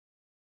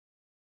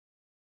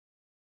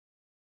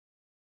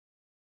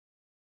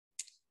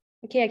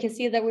Okay, I can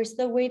see that we're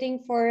still waiting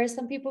for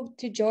some people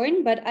to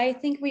join, but I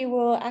think we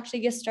will actually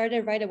get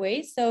started right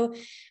away. So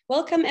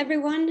welcome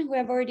everyone who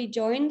have already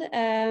joined.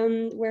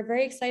 We're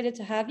very excited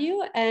to have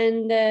you.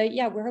 And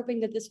yeah, we're hoping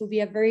that this will be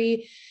a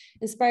very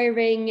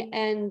inspiring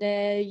and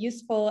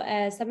useful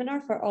seminar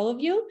for all of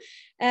you.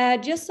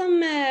 Just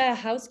some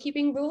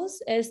housekeeping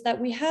rules is that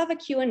we have a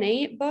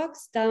Q&A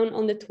box down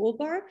on the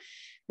toolbar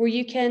where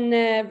you can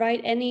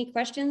write any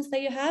questions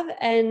that you have.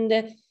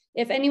 And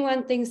if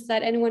anyone thinks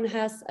that anyone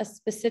has a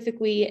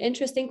specifically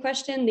interesting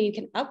question, then you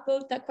can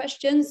upvote that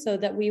question so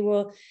that we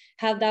will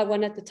have that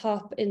one at the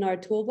top in our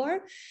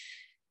toolbar.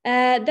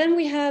 Then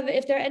we have,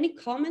 if there are any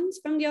comments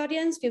from the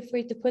audience, feel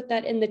free to put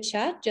that in the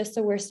chat, just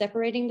so we're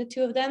separating the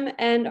two of them.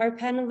 And our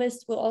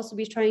panelists will also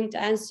be trying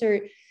to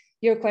answer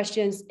your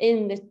questions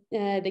in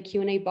the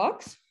Q&A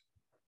box.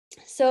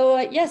 So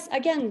yes,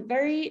 again,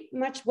 very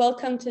much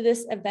welcome to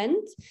this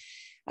event.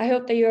 I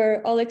hope that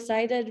you're all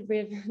excited,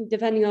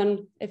 depending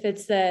on if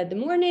it's the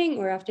morning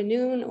or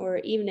afternoon or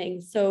evening.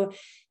 So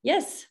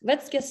yes,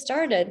 let's get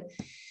started.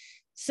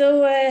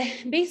 So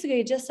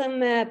basically, just some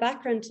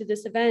background to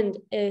this event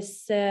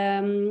is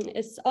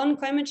it's on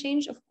climate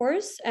change, of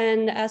course.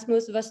 And as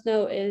most of us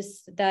know,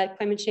 is that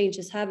climate change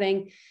is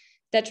having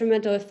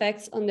detrimental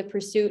effects on the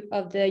pursuit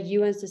of the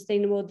UN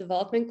Sustainable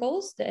Development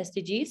Goals, the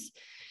SDGs.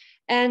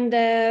 And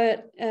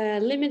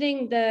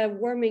limiting the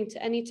warming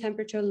to any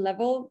temperature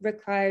level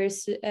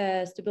requires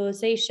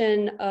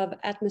stabilization of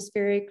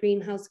atmospheric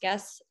greenhouse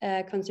gas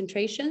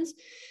concentrations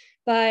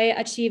by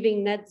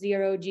achieving net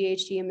zero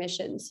GHG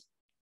emissions.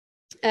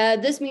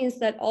 This means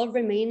that all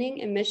remaining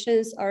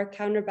emissions are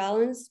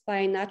counterbalanced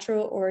by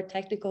natural or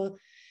technical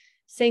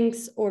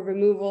sinks or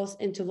removals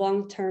into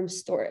long-term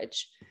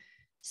storage.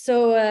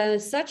 So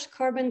such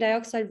carbon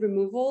dioxide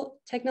removal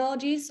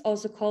technologies,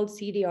 also called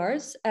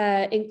CDRs,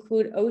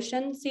 include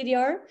ocean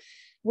CDR,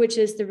 which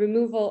is the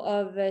removal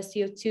of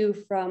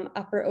CO2 from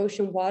upper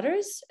ocean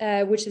waters,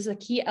 which is a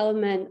key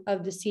element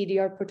of the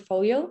CDR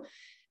portfolio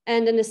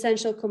and an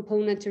essential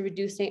component to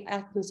reducing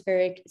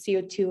atmospheric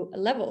CO2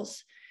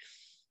 levels.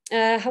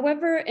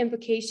 However,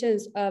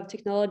 implications of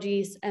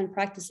technologies and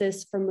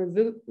practices from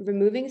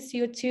removing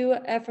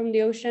CO2 from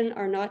the ocean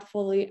are not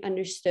fully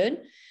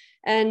understood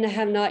and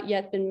have not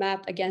yet been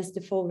mapped against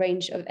the full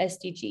range of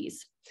SDGs.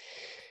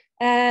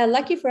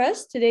 Lucky for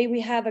us, today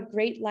we have a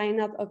great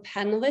lineup of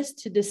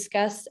panelists to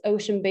discuss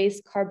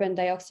ocean-based carbon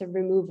dioxide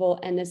removal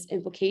and its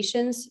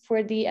implications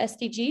for the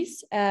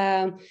SDGs.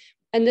 And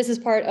this is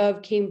part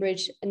of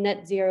Cambridge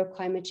Net Zero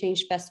Climate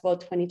Change Festival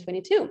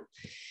 2022.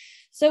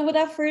 So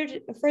without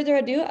further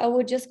ado, I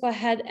will just go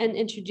ahead and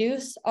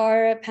introduce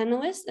our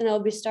panelists, and I'll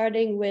be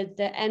starting with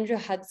Andrew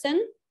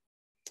Hudson.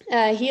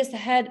 He is the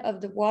head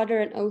of the Water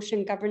and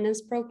Ocean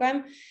Governance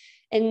Program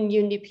in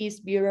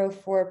UNDP's Bureau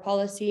for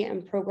Policy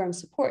and Program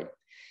Support.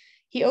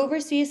 He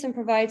oversees and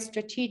provides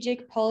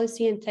strategic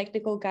policy and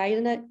technical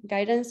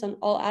guidance on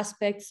all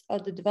aspects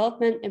of the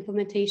development,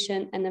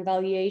 implementation, and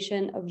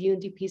evaluation of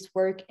UNDP's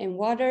work in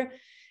water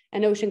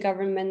and ocean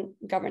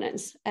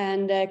governance.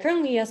 And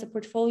currently he has a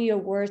portfolio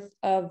worth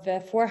of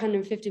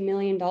 $450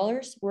 million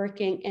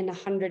working in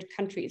 100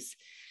 countries.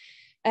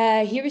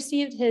 He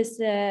received his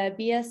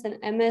BS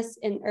and MS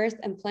in Earth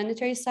and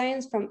Planetary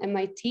Science from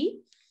MIT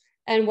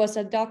and was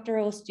a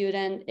doctoral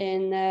student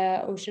in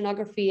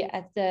oceanography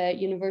at the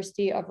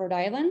University of Rhode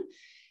Island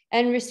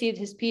and received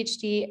his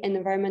PhD in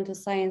environmental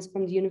science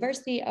from the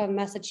University of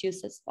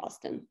Massachusetts,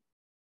 Boston.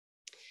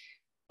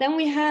 Then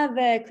we have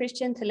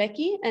Kristian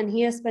Teleki, and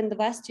he has spent the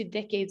last 2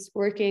 decades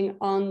working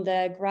on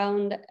the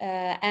ground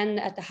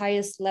and at the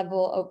highest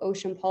level of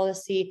ocean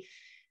policy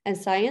and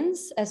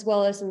science, as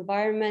well as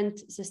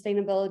environment,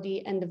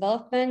 sustainability, and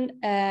development,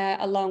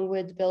 along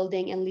with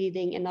building and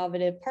leading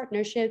innovative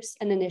partnerships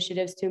and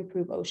initiatives to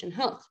improve ocean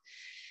health.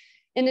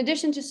 In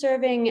addition to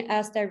serving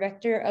as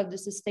director of the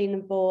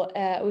Sustainable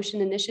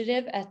Ocean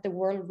Initiative at the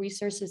World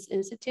Resources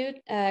Institute,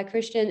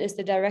 Kristian is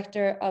the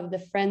director of the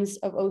Friends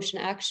of Ocean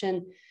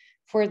Action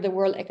for the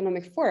World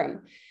Economic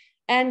Forum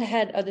and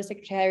head of the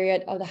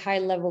Secretariat of the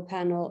high-level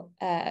panel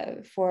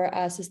for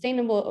a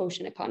sustainable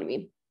ocean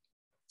economy.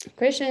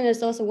 Kristian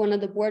is also one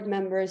of the board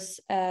members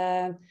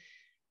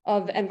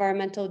of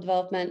environmental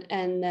development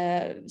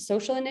and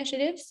social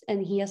initiatives,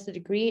 and he has a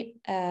degree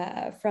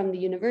from the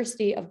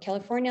University of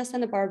California,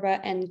 Santa Barbara,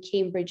 and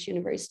Cambridge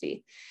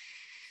University.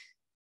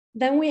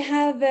 Then we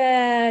have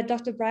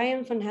Dr.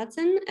 Brian von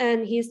Hudson,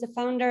 and he is the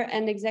founder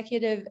and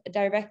executive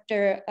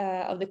director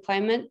of the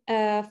Climate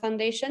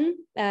Foundation,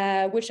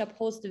 which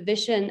upholds the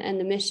vision and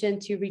the mission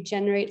to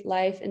regenerate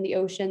life in the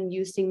ocean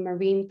using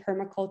marine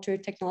permaculture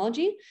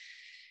technology.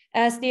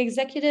 As the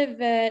executive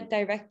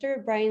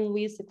director, Brian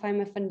leads the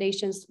Climate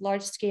Foundation's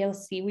large-scale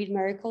seaweed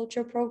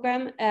mariculture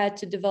program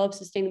to develop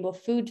sustainable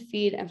food,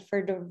 feed, and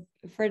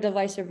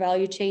fertilizer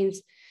value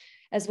chains,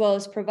 as well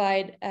as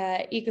provide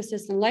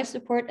ecosystem life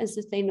support and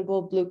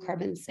sustainable blue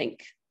carbon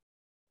sink.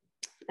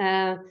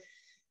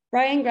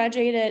 Brian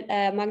graduated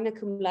magna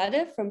cum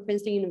laude from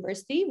Princeton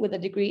University with a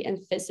degree in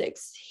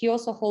physics. He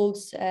also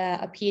holds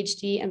a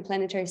PhD in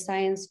planetary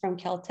science from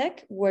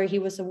Caltech, where he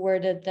was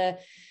awarded the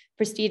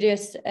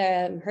prestigious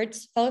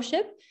Hertz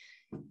Fellowship,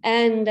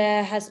 and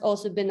has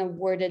also been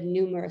awarded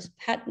numerous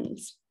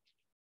patents.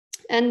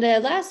 And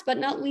last but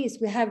not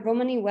least, we have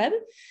Romany Webb,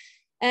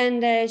 and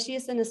she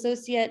is an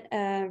associate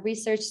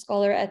research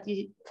scholar at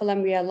the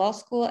Columbia Law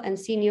School and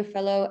senior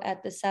fellow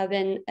at the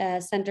Sabin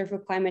Center for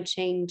Climate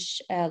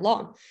Change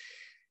Law.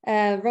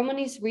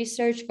 Romany's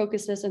research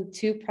focuses on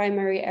two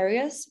primary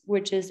areas,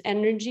 which is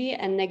energy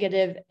and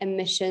negative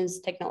emissions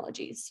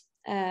technologies.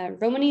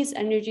 Romany's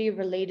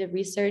energy-related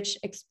research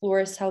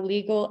explores how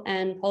legal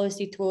and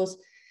policy tools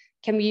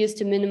can be used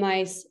to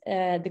minimize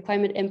the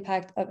climate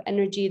impact of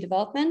energy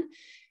development,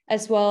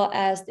 as well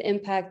as the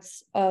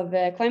impacts of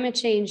climate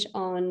change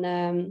on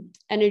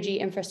energy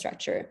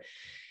infrastructure.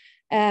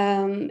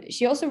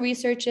 She also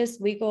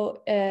researches legal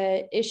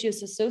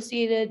issues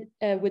associated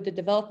with the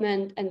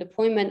development and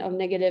deployment of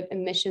negative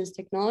emissions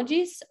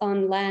technologies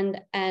on land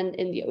and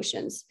in the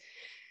oceans.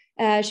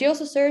 She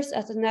also serves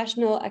as the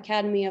National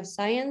Academy of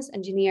Science,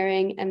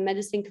 Engineering, and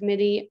Medicine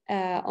Committee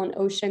on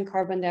Ocean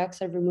Carbon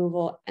Dioxide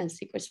Removal and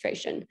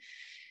Sequestration.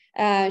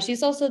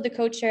 She's also the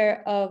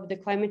co-chair of the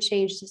Climate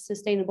Change,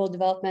 Sustainable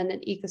Development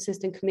and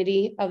Ecosystem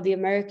Committee of the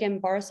American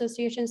Bar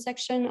Association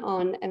section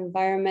on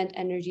Environment,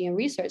 Energy, and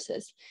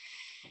Resources.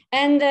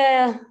 And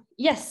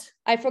yes,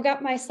 I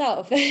forgot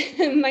myself.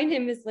 My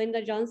name is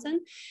Linda Jonsson,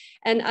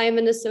 and I'm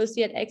an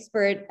associate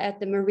expert at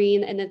the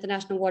Marine and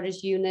International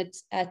Waters Unit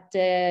at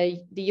the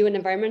UN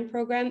Environment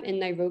Program in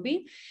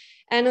Nairobi.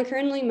 And I'm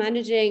currently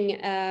managing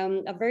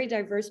a very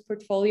diverse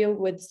portfolio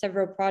with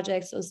several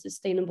projects on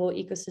sustainable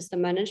ecosystem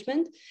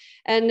management.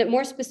 And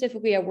more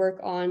specifically, I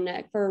work on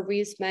coral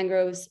reefs,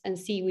 mangroves, and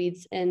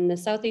seaweeds in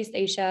Southeast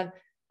Asia,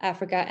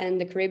 Africa, and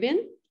the Caribbean.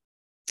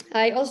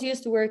 I also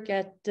used to work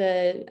at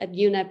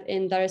UNEP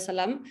in Dar es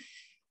Salaam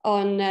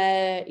on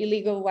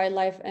illegal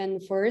wildlife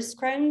and forest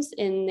crimes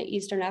in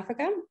Eastern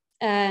Africa.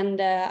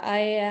 And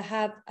I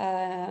have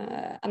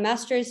a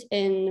master's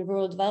in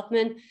rural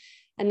development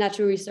and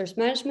natural resource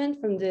management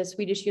from the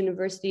Swedish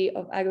University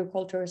of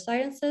Agricultural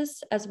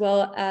Sciences, as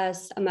well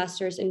as a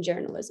master's in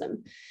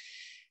journalism.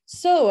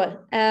 So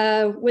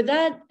with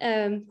that,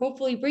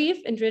 hopefully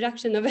brief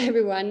introduction of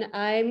everyone,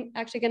 I'm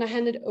actually going to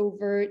hand it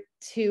over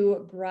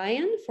to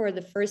Brian for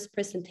the first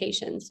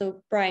presentation.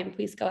 So Brian,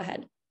 please go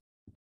ahead.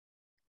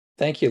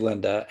 Thank you,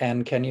 Linda.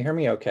 And can you hear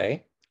me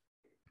okay?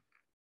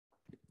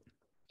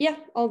 Yeah,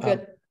 all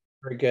good.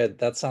 Very good.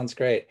 That sounds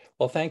great.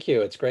 Well, thank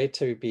you. It's great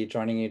to be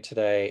joining you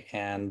today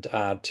and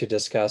to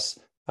discuss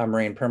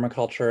marine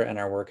permaculture and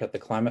our work at the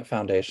Climate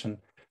Foundation.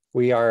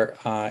 We are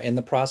in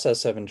the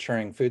process of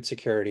ensuring food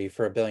security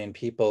for 1 billion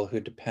people who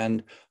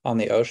depend on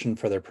the ocean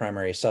for their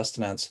primary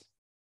sustenance.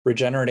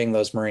 Regenerating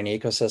those marine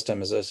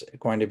ecosystems is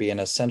going to be an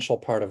essential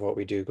part of what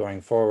we do going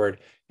forward.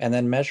 And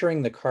then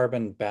measuring the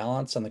carbon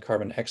balance and the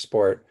carbon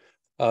export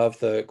of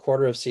the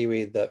quarter of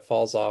seaweed that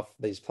falls off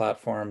these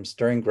platforms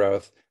during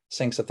growth,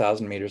 sinks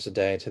 1,000 meters a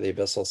day to the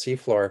abyssal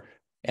seafloor,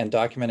 and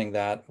documenting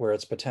that where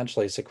it's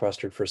potentially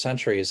sequestered for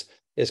centuries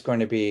is going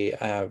to be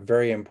a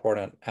very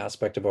important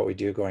aspect of what we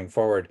do going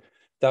forward.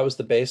 That was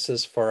the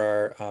basis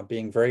for our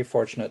being very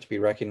fortunate to be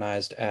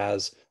recognized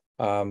as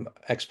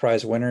X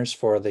Prize winners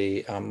for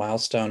the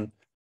milestone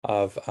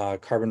of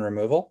carbon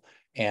removal.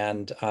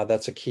 And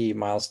that's a key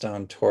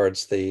milestone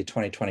towards the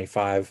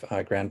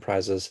 2025 grand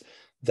prizes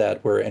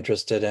that we're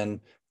interested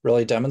in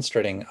really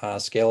demonstrating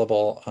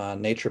scalable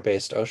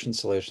nature-based ocean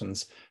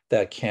solutions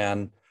that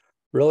can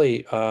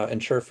really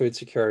ensure food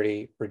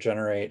security,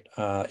 regenerate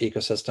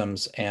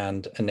ecosystems,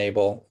 and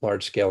enable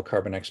large-scale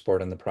carbon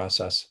export in the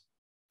process.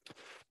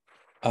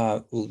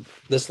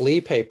 This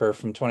Lee paper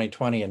from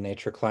 2020 in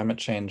Nature Climate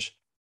Change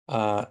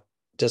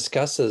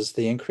discusses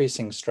the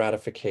increasing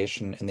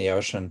stratification in the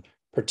ocean.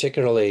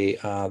 Particularly,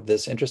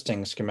 this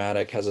interesting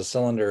schematic has a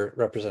cylinder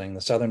representing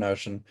the Southern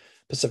Ocean,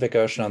 Pacific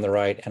Ocean on the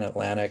right, and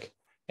Atlantic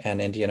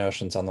and Indian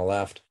Oceans on the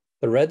left.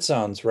 The red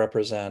zones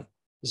represent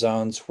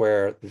zones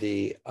where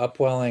the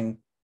upwelling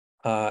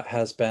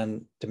has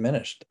been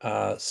diminished.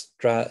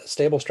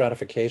 Stable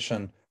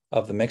stratification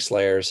of the mixed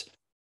layers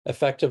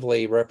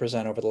effectively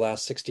represent over the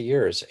last 60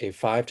 years a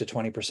 5 to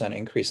 20%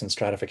 increase in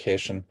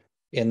stratification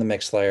in the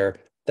mixed layer.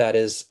 That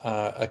is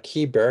a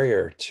key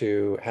barrier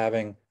to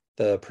having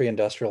the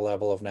pre-industrial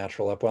level of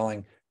natural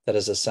upwelling that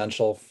is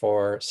essential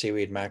for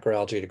seaweed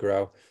macroalgae to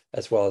grow,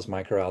 as well as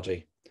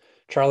microalgae.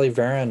 Charlie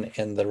Varon,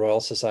 in the Royal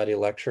Society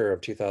lecture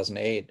of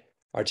 2008,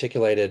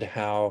 articulated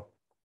how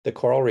the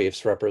coral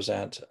reefs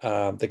represent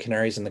the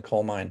canaries in the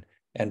coal mine.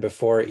 And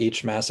before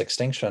each mass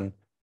extinction,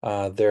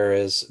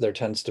 there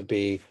tends to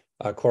be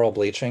coral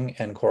bleaching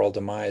and coral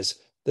demise.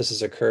 This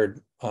has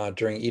occurred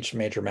during each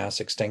major mass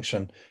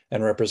extinction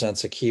and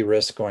represents a key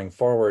risk going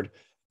forward.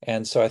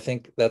 And so I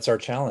think that's our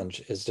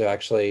challenge, is to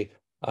actually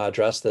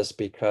address this,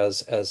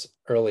 because as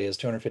early as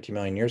 250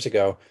 million years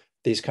ago,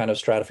 these kind of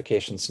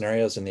stratification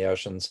scenarios in the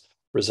oceans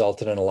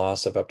resulted in a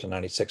loss of up to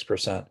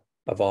 96%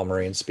 of all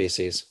marine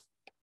species.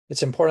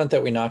 It's important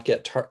that we not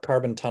get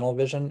carbon tunnel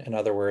vision. In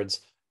other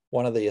words,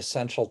 one of the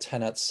essential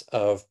tenets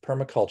of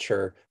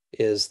permaculture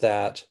is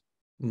that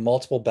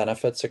multiple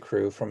benefits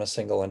accrue from a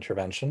single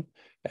intervention,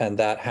 and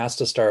that has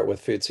to start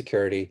with food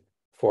security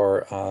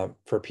for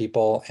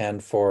people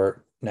and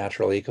for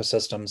natural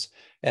ecosystems,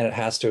 and it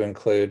has to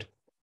include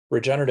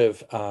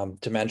regenerative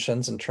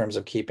dimensions in terms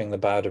of keeping the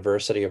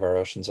biodiversity of our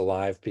oceans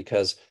alive,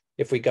 because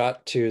if we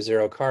got to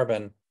zero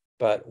carbon,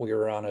 but we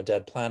were on a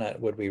dead planet,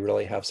 would we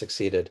really have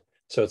succeeded?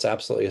 So it's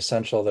absolutely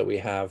essential that we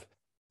have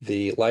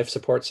the life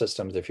support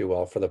systems, if you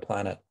will, for the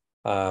planet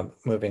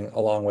moving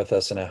along with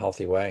us in a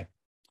healthy way.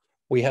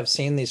 We have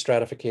seen these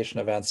stratification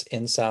events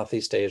in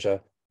Southeast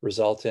Asia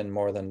result in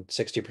more than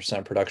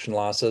 60% production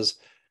losses.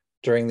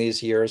 During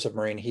these years of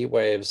marine heat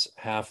waves,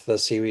 half the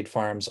seaweed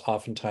farms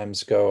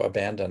oftentimes go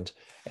abandoned,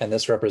 and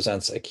this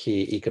represents a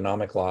key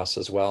economic loss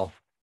as well.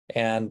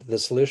 And the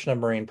solution of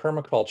marine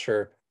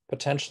permaculture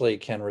potentially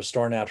can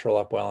restore natural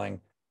upwelling,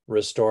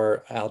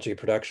 restore algae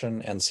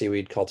production and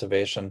seaweed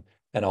cultivation,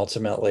 and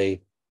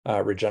ultimately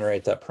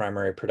regenerate that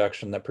primary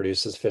production that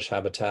produces fish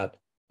habitat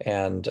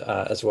and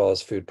as well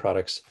as food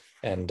products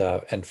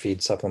and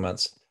feed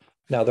supplements.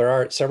 Now, there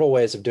are several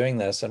ways of doing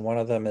this, and one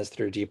of them is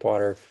through deep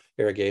water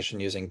irrigation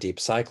using deep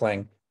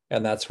cycling.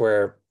 And that's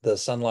where the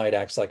sunlight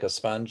acts like a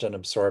sponge and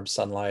absorbs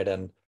sunlight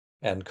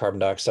and carbon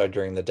dioxide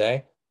during the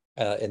day.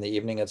 In the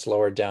evening, it's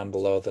lowered down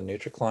below the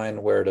nutricline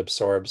where it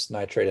absorbs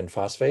nitrate and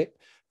phosphate,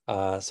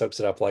 soaks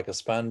it up like a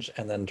sponge.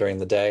 And then during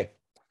the day,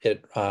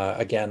 it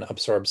again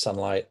absorbs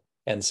sunlight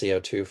and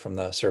CO2 from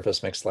the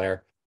surface mixed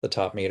layer, the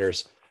top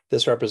meters.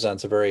 This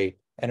represents a very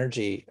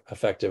energy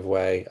effective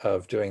way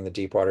of doing the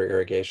deep water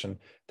irrigation.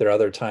 There are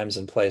other times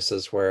and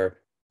places where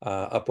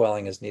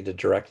upwelling is needed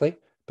directly,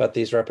 but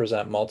these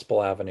represent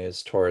multiple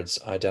avenues towards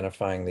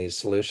identifying these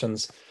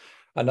solutions.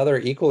 Another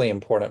equally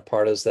important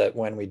part is that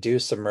when we do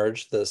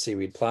submerge the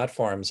seaweed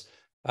platforms,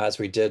 as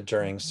we did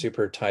during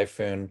Super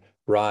Typhoon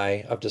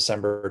Rai of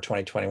December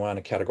 2021,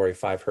 a Category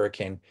 5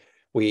 hurricane,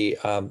 we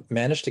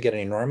managed to get an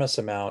enormous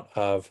amount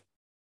of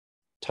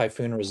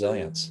typhoon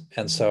resilience.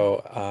 And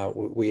so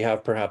we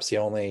have perhaps the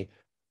only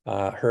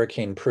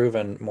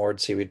hurricane-proven moored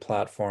seaweed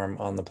platform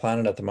on the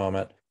planet at the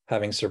moment,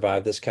 having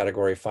survived this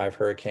Category 5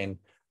 hurricane.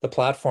 The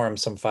platform,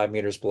 some 5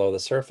 meters below the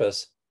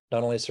surface,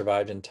 not only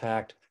survived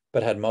intact,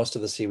 but had most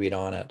of the seaweed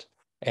on it.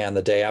 And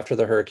the day after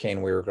the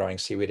hurricane, we were growing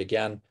seaweed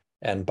again.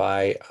 And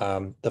by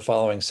the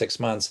following 6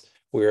 months,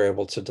 we were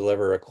able to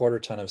deliver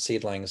 1/4 ton of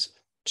seedlings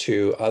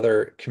to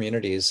other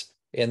communities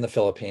in the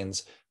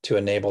Philippines to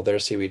enable their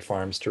seaweed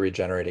farms to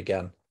regenerate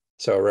again.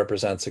 So it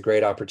represents a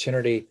great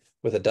opportunity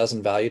with a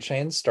dozen value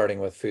chains, starting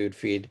with food,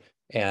 feed,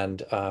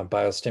 and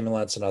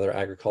biostimulants and other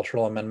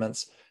agricultural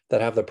amendments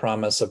that have the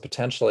promise of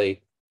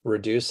potentially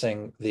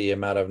reducing the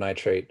amount of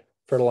nitrate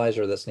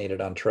fertilizer that's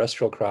needed on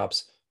terrestrial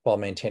crops while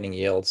maintaining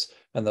yields,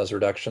 and those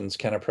reductions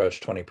can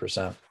approach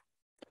 20%.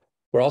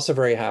 We're also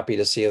very happy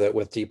to see that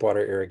with deep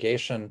water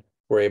irrigation,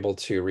 we're able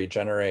to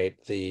regenerate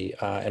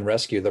and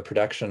rescue the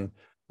production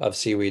of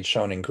seaweed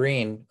shown in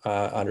green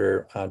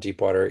under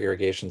deep water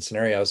irrigation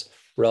scenarios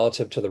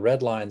relative to the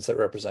red lines that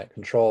represent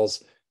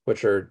controls,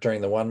 which are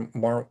during the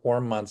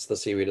warm months, the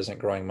seaweed isn't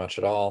growing much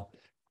at all.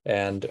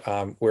 And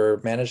we're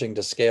managing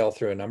to scale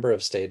through a number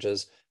of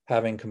stages,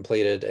 having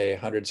completed a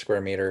 100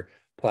 square meter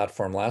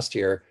platform last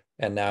year.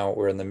 And now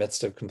we're in the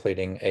midst of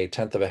completing a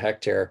 1/10 of a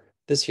hectare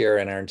this year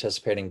and are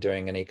anticipating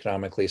doing an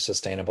economically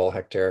sustainable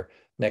hectare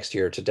next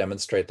year to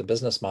demonstrate the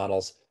business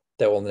models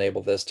that will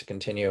enable this to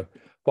continue.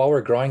 While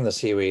we're growing the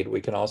seaweed,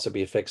 we can also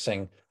be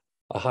fixing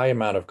a high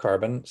amount of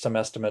carbon. Some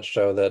estimates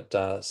show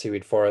that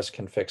seaweed forests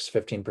can fix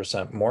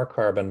 15% more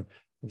carbon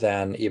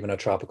than even a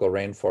tropical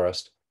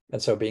rainforest.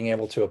 And so being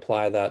able to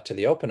apply that to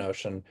the open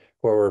ocean,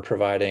 where we're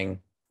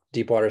providing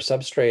deep water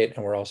substrate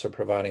and we're also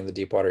providing the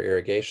deep water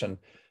irrigation,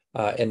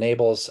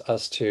 enables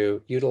us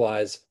to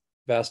utilize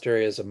vast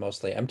areas of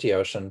mostly empty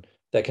ocean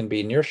that can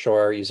be near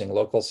shore using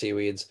local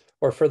seaweeds,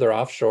 or further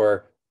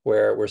offshore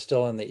where we're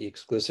still in the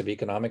exclusive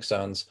economic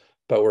zones,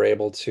 but we're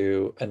able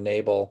to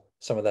enable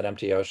some of that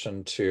empty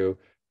ocean to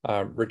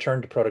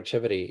return to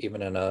productivity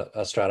even in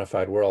a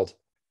stratified world.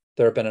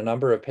 There have been a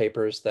number of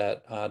papers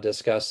that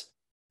discuss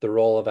the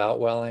role of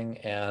outwelling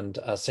and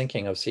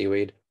sinking of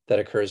seaweed that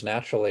occurs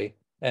naturally.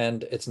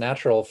 And it's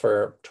natural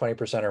for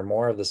 20% or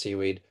more of the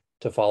seaweed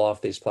to fall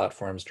off these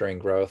platforms during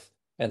growth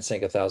and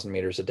sink 1,000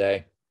 meters a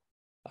day.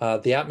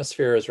 The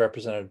atmosphere is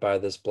represented by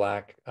this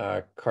black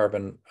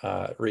carbon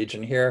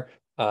region here.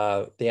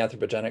 The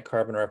anthropogenic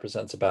carbon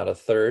represents about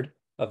 1/3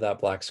 of that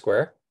black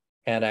square.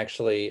 And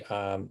actually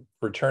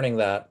returning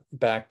that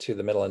back to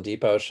the middle and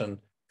deep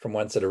ocean from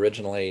whence it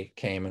originally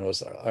came and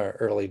was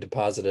early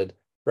deposited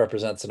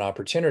represents an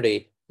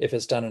opportunity, if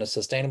it's done in a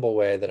sustainable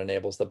way, that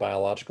enables the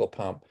biological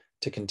pump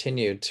to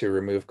continue to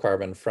remove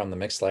carbon from the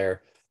mixed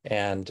layer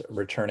and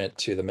return it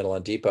to the middle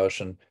and deep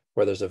ocean,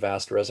 where there's a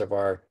vast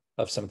reservoir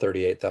of some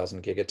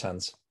 38,000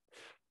 gigatons.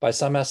 By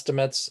some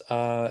estimates,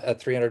 at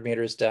 300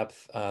 meters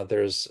depth,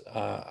 there's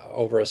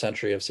over a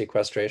century of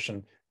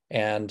sequestration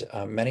and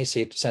many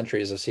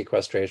centuries of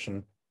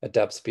sequestration at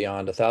depths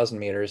beyond 1,000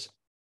 meters.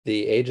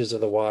 The ages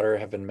of the water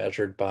have been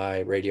measured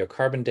by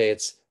radiocarbon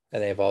dates,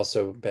 and they have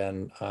also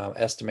been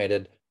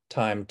estimated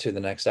time to the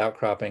next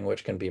outcropping,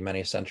 which can be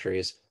many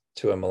centuries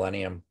to a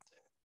millennium.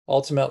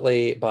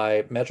 Ultimately,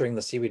 by measuring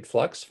the seaweed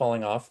flux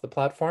falling off the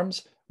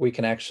platforms, we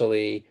can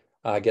actually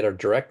get a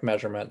direct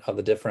measurement of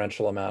the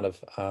differential amount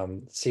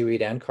of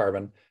seaweed and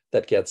carbon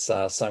that gets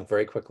sunk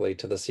very quickly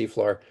to the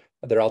seafloor.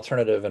 There are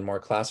alternative and more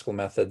classical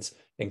methods,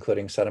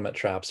 including sediment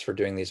traps, for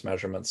doing these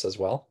measurements as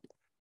well.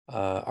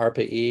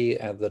 ARPA-E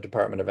at the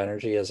Department of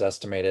Energy has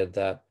estimated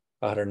that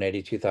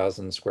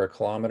 182,000 square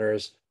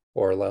kilometers,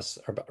 or less,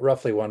 or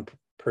roughly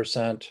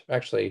 1%,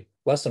 actually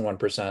less than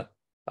 1%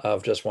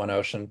 of just one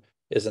ocean,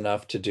 is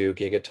enough to do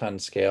gigaton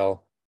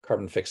scale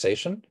carbon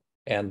fixation.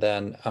 And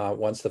then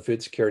once the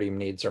food security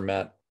needs are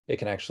met, it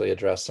can actually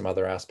address some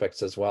other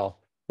aspects as well.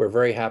 We're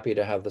very happy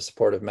to have the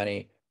support of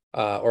many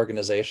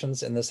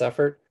organizations in this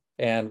effort,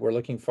 and we're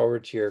looking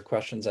forward to your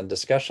questions and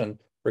discussion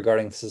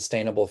regarding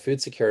sustainable food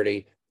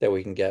security that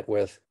we can get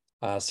with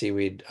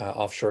seaweed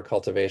offshore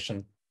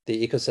cultivation,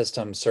 the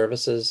ecosystem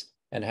services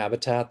and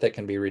habitat that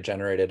can be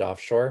regenerated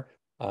offshore,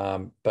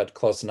 but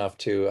close enough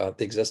to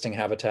the existing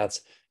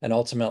habitats, and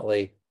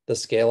ultimately the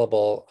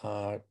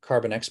scalable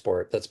carbon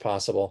export that's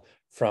possible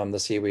from the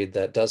seaweed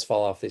that does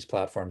fall off these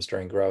platforms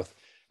during growth.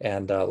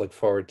 And look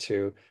forward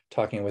to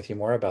talking with you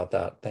more about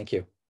that. Thank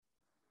you.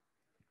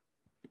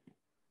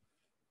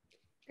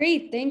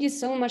 Great, thank you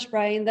so much,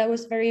 Brian. That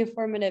was very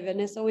informative,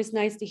 and it's always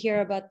nice to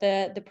hear about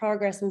the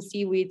progress in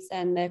seaweeds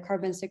and the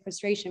carbon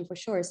sequestration for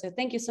sure. So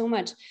thank you so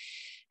much.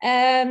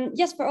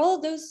 Yes, for all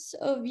of those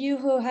of you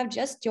who have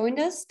just joined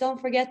us,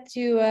 don't forget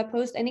to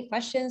post any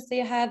questions that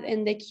you have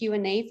in the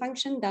Q&A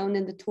function down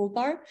in the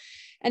toolbar.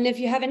 And if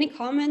you have any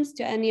comments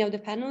to any of the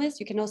panelists,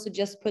 you can also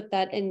just put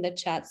that in the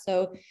chat.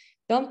 So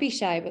don't be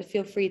shy, but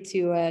feel free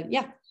to,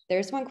 yeah,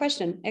 there's one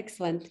question.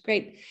 Excellent,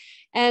 great.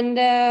 And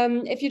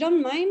if you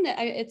don't mind,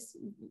 it's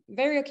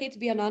very okay to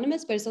be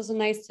anonymous, but it's also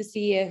nice to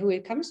see who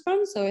it comes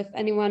from. So if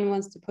anyone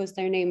wants to post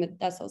their name,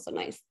 that's also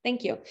nice.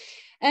 Thank you.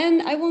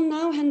 And I will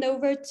now hand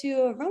over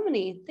to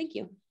Romany. Thank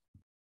you.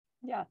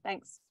 Yeah,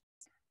 thanks.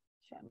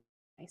 Share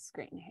my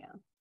screen here.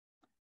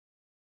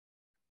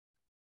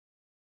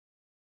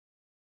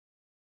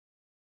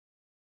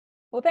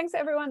 Well, thanks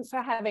everyone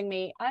for having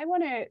me. I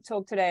want to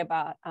talk today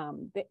about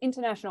the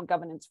International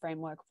Governance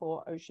Framework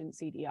for Ocean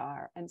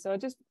CDR. And so I'll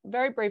just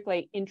very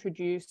briefly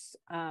introduce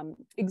some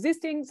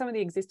of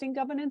the existing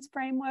governance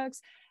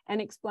frameworks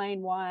and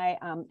explain why,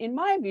 in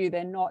my view,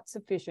 they're not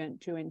sufficient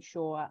to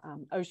ensure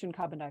ocean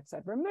carbon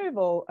dioxide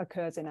removal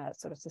occurs in a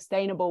sort of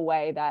sustainable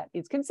way that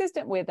is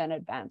consistent with and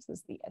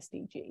advances the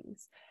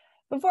SDGs.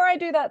 Before I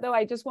do that, though,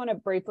 I just want to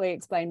briefly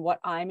explain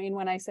what I mean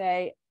when I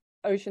say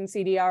ocean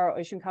CDR or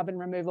ocean carbon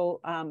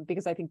removal,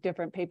 because I think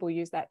different people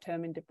use that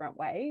term in different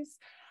ways.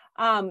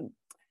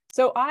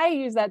 So I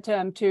use that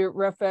term to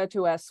refer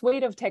to a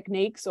suite of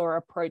techniques or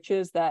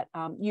approaches that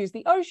use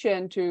the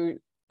ocean to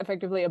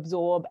effectively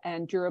absorb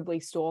and durably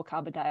store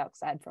carbon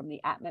dioxide from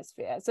the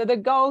atmosphere. So the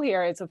goal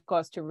here is, of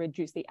course, to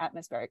reduce the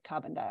atmospheric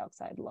carbon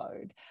dioxide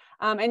load.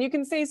 And you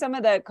can see some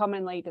of the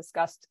commonly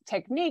discussed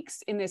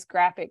techniques in this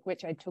graphic,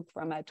 which I took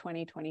from a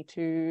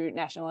 2022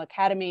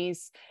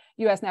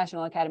 US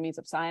National Academies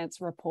of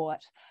Science report.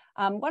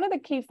 One of the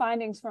key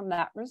findings from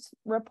that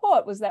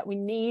report was that we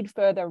need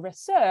further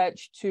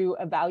research to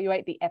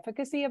evaluate the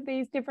efficacy of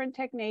these different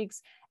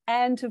techniques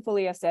and to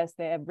fully assess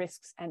their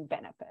risks and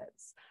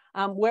benefits.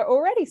 We're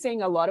already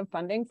seeing a lot of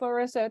funding for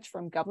research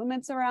from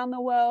governments around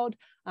the world.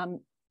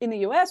 In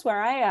the US,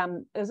 where I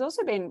am, there's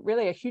also been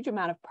really a huge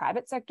amount of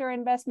private sector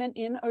investment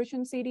in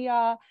ocean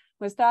CDR.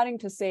 We're starting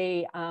to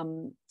see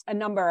a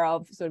number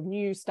of sort of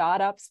new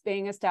startups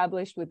being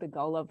established with the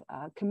goal of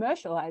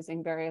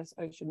commercializing various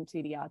ocean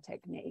CDR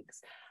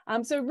techniques.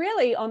 So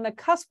really on the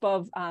cusp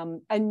of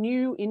a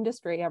new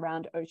industry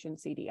around ocean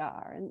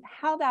CDR, and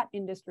how that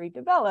industry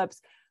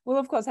develops will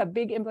of course have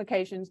big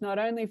implications, not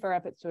only for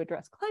efforts to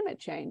address climate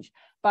change,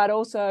 but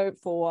also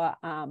for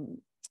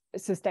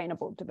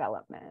sustainable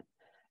development.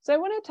 So I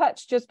want to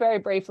touch just very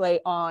briefly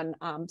on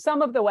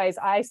some of the ways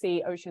I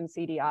see ocean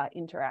CDR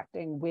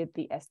interacting with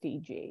the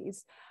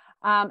SDGs.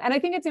 And I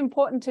think it's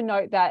important to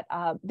note that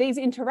these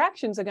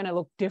interactions are going to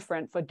look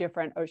different for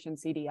different ocean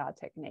CDR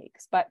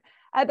techniques. But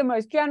at the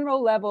most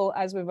general level,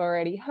 as we've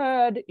already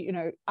heard,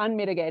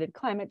 unmitigated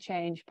climate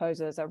change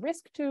poses a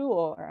risk to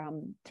or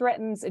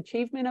threatens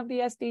achievement of the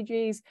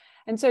SDGs.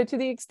 And so to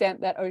the extent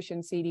that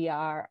ocean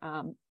CDR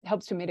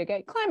helps to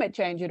mitigate climate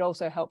change, it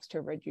also helps to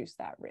reduce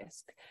that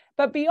risk.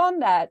 But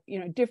beyond that,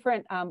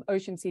 different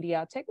ocean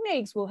CDR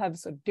techniques will have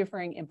sort of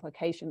differing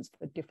implications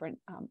for different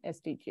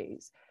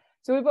SDGs.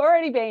 So we've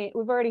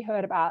already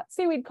heard about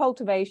seaweed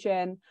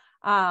cultivation.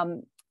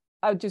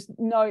 I'll just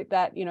note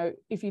that,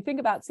 if you think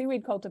about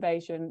seaweed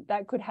cultivation,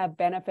 that could have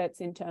benefits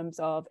in terms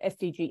of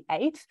SDG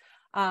 8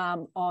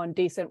 on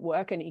decent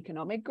work and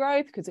economic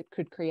growth, because it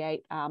could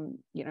create,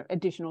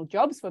 additional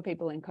jobs for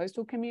people in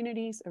coastal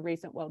communities. A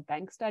recent World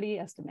Bank study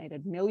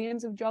estimated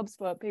millions of jobs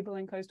for people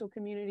in coastal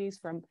communities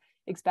from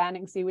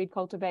expanding seaweed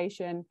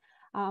cultivation.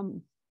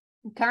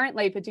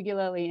 Currently,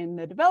 particularly in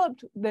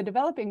the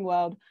developing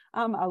world,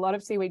 a lot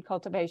of seaweed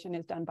cultivation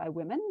is done by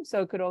women.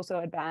 So it could also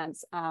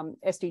advance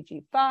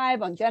SDG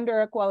 5 on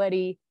gender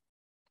equality.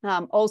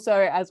 Also,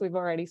 as we've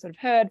already sort of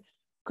heard,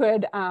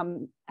 could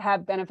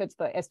have benefits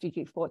for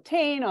SDG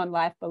 14 on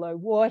life below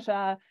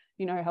water,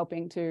 you know,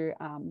 helping to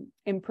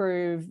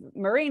improve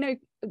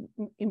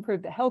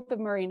the health of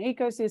marine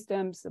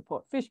ecosystems,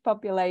 support fish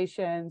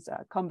populations,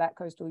 combat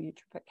coastal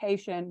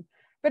eutrophication.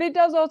 But it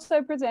does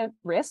also present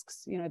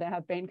risks. You know, there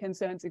have been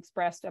concerns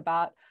expressed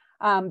about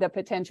the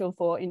potential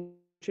for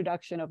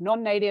introduction of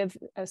non-native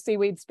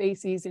seaweed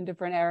species in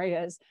different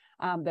areas,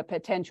 the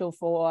potential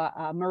for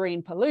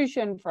marine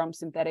pollution from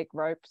synthetic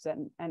ropes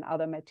and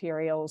other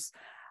materials.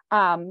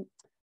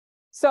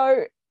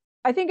 So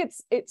I think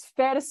it's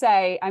fair to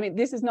say, I mean,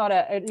 this is not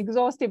an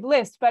exhaustive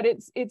list, but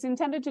it's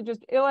intended to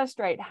just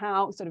illustrate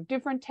how sort of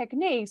different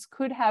techniques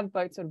could have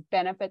both sort of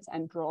benefits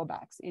and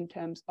drawbacks in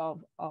terms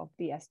of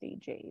the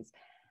SDGs.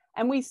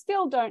 And we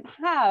still don't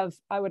have,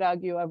 I would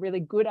argue, a really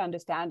good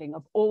understanding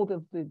of all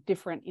of the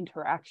different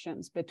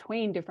interactions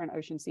between different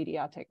ocean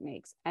CDR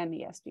techniques and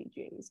the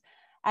SDGs.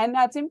 And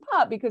that's in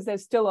part because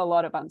there's still a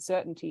lot of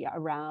uncertainty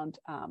around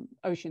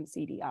ocean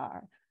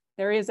CDR.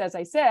 There is, as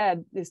I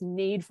said, this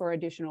need for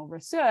additional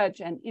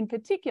research, and in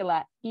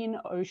particular in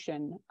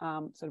ocean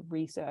sort of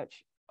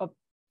research of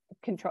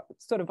control,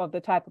 sort of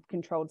the type of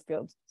controlled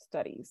field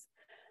studies.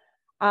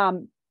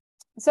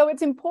 So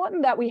it's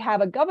important that we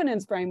have a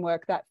governance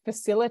framework that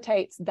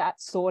facilitates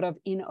that sort of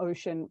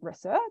in-ocean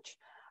research,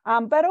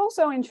 but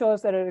also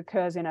ensures that it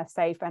occurs in a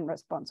safe and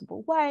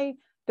responsible way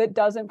that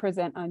doesn't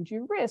present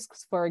undue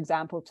risks, for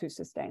example, to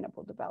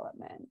sustainable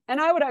development.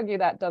 And I would argue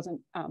that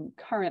doesn't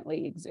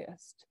currently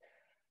exist.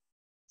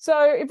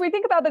 So if we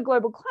think about the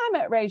global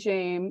climate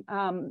regime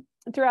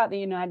throughout the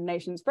United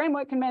Nations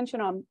Framework Convention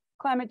on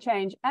Climate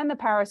Change and the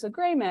Paris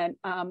Agreement,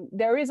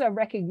 there is a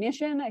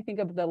recognition, I think,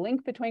 of the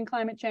link between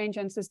climate change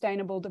and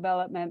sustainable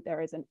development.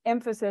 There is an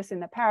emphasis in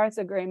the Paris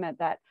Agreement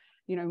that,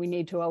 you know, we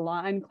need to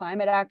align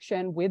climate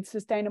action with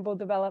sustainable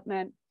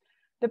development.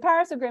 The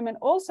Paris Agreement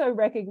also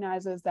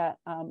recognizes that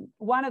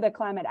one of the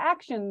climate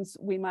actions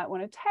we might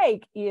want to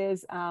take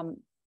is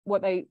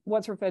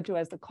what's referred to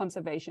as the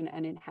conservation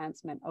and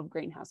enhancement of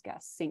greenhouse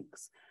gas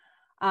sinks.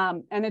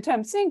 And the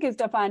term sink is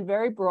defined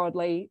very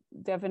broadly.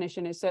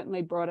 Definition is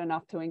certainly broad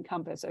enough to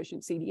encompass ocean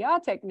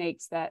CDR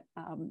techniques that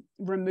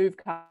remove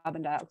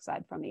carbon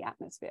dioxide from the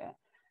atmosphere.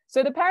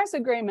 So the Paris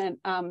Agreement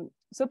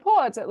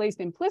supports, at least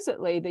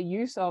implicitly, the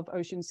use of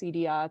ocean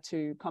CDR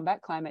to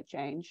combat climate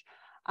change.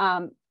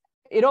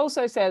 It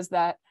also says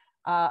that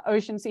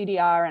ocean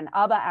CDR and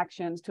other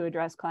actions to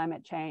address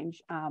climate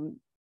change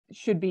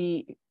should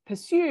be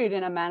pursued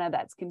in a manner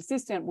that's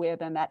consistent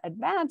with and that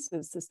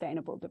advances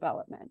sustainable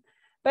development.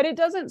 But it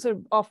doesn't sort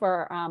of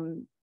offer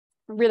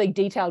really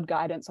detailed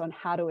guidance on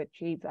how to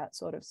achieve that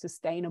sort of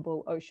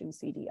sustainable ocean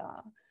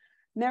CDR.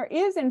 And there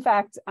is, in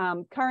fact,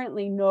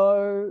 currently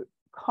no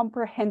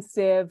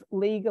comprehensive,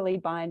 legally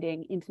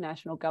binding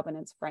international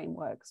governance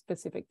framework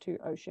specific to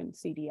ocean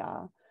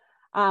CDR.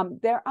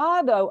 There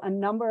are, though, a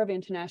number of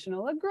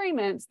international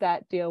agreements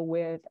that deal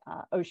with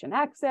ocean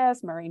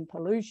access, marine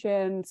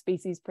pollution,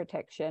 species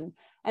protection,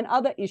 and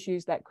other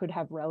issues that could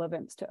have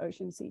relevance to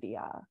ocean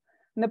CDR.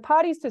 And the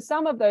parties to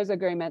some of those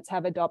agreements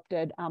have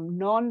adopted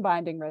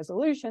non-binding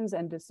resolutions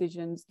and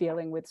decisions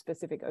dealing with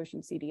specific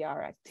ocean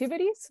CDR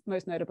activities,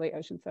 most notably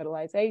ocean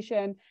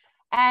fertilization,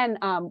 and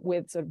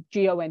with sort of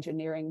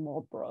geoengineering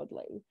more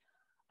broadly.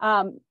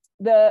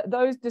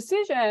 Those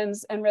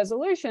decisions and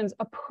resolutions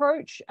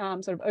approach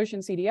sort of ocean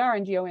CDR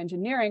and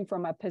geoengineering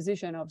from a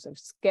position of sort of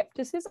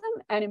skepticism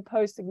and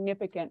impose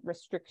significant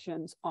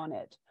restrictions on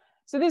it.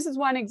 So this is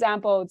one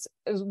example.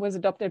 It was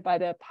adopted by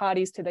the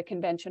parties to the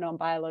Convention on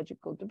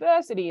Biological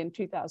Diversity in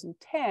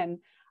 2010,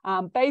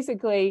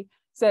 basically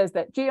says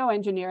that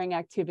geoengineering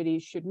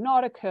activities should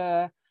not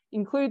occur,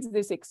 includes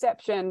this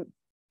exception,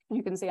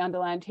 you can see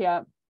underlined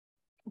here,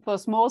 for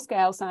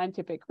small-scale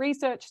scientific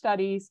research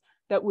studies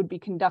that would be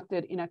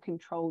conducted in a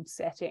controlled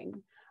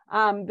setting.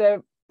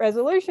 The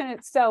resolution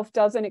itself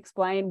doesn't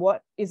explain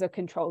what is a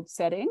controlled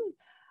setting.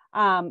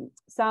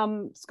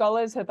 Some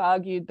scholars have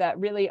argued that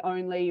really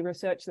only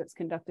research that's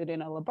conducted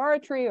in a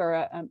laboratory or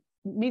a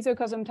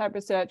mesocosm type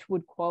research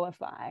would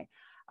qualify.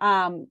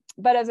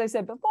 But as I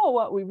said before,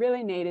 what we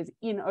really need is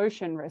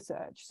in-ocean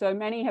research. So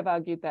many have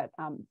argued that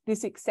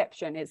this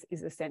exception is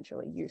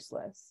essentially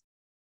useless.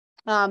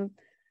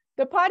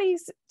 The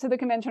parties to the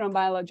Convention on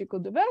Biological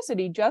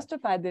Diversity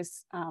justified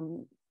this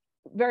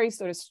very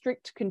sort of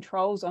strict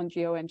controls on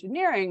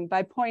geoengineering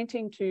by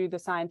pointing to the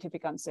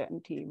scientific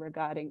uncertainty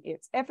regarding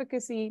its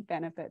efficacy,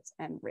 benefits,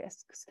 and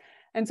risks.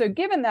 And so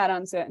given that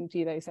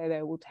uncertainty, they say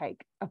they will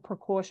take a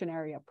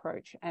precautionary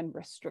approach and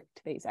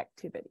restrict these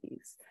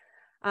activities.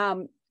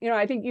 You know,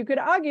 I think you could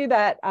argue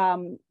that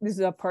this is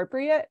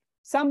appropriate.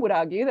 Some would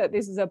argue that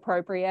this is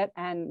appropriate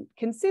and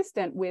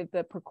consistent with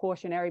the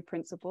precautionary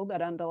principle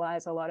that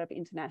underlies a lot of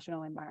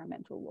international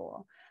environmental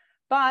law.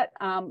 But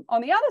on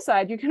the other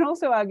side, you can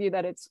also argue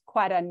that it's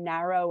quite a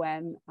narrow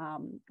and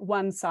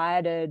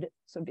one-sided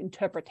sort of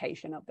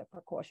interpretation of the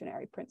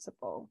precautionary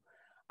principle.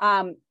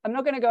 I'm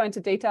not going to go into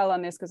detail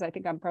on this because I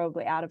think I'm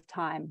probably out of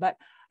time, but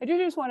I do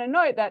just want to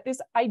note that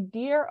this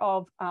idea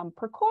of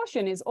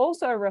precaution is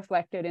also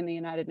reflected in the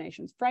United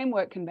Nations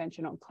Framework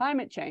Convention on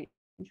Climate Change,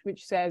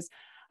 which says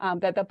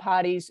that the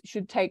parties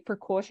should take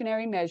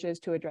precautionary measures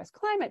to address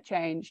climate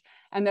change,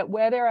 and that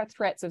where there are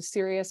threats of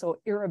serious or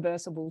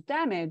irreversible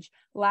damage,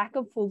 lack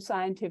of full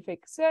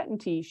scientific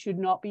certainty should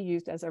not be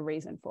used as a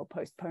reason for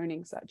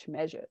postponing such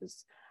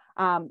measures.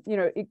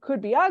 It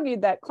could be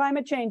argued that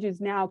climate change is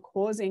now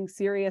causing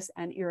serious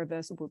and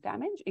irreversible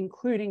damage,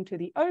 including to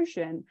the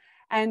ocean.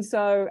 And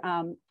so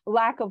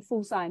lack of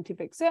full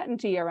scientific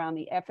certainty around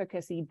the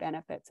efficacy,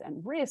 benefits,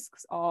 and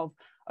risks of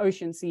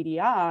ocean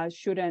CDR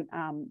shouldn't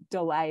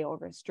delay or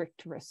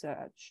restrict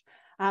research.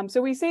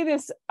 So we see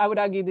this, I would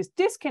argue, this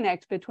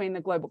disconnect between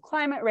the global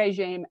climate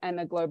regime and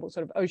the global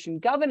sort of ocean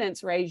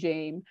governance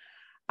regime.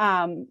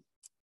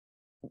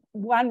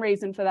 One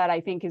reason for that, I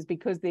think, is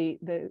because the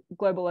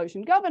global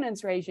ocean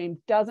governance regime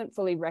doesn't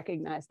fully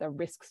recognize the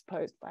risks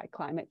posed by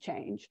climate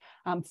change,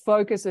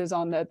 focuses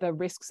on the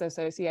risks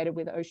associated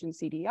with ocean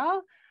CDR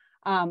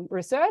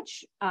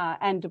research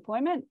and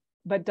deployment,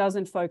 but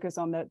doesn't focus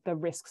on the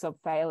risks of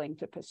failing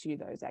to pursue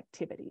those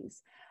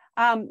activities.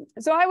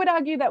 So I would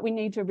argue that we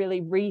need to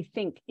really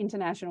rethink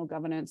international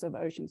governance of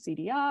ocean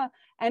CDR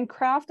and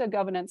craft a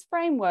governance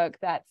framework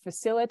that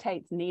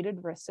facilitates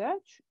needed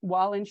research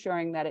while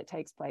ensuring that it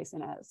takes place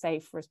in a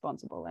safe,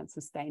 responsible, and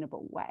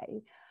sustainable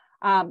way.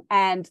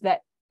 And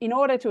that in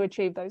order to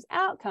achieve those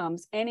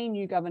outcomes, any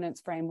new governance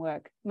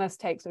framework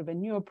must take sort of a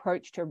new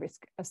approach to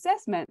risk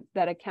assessment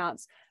that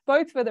accounts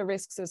both for the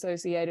risks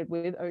associated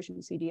with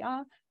ocean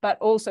CDR, but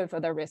also for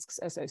the risks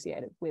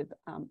associated with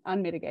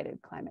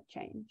unmitigated climate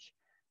change.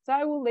 So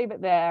I will leave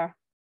it there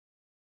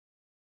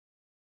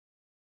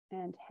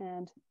and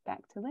hand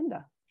back to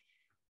Linda.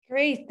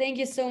 Great, thank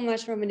you so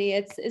much, Romany.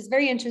 It's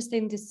very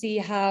interesting to see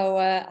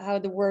how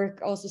the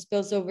work also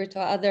spills over to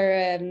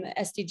other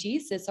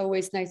SDGs. It's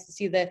always nice to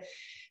see the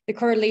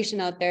correlation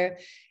out there.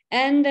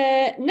 And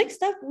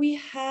next up, we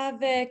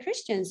have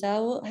Kristian. So I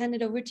will hand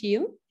it over to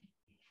you.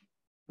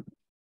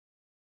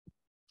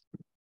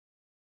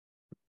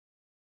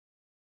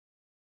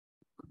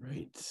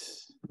 Great.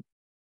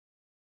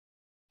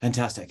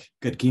 Fantastic.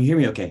 Good. Can you hear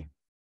me okay?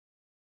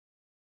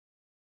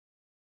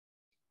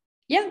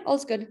 Yeah,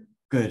 all's good.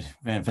 Good.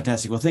 Man,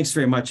 fantastic. Well, thanks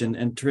very much.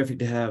 And terrific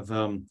to have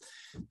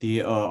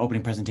the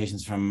opening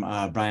presentations from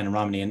Brian and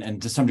Romany. And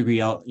to some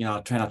degree,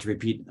 I'll try not to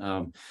repeat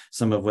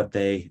some of what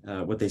they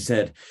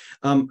said.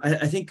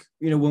 I think,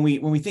 when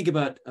we think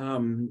about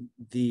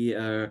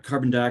the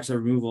carbon dioxide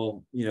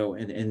removal,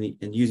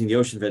 and using the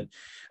ocean, but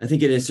I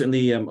think it is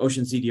certainly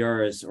ocean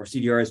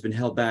CDR has been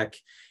held back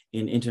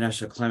in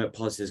international climate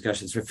policy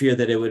discussions for fear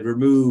that it would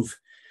remove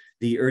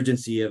the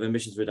urgency of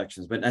emissions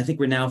reductions. But I think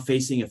we're now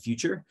facing a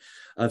future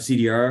of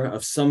CDR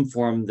of some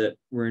form that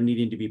we're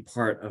needing to be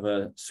part of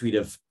a suite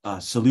of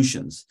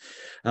solutions.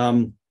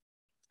 Unlike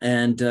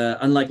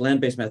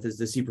land-based methods,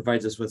 the sea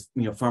provides us with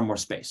far more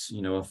space,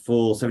 a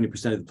full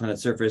 70% of the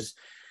planet's surface.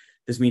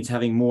 This means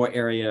having more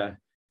area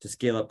to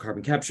scale up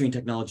carbon capturing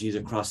technologies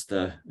across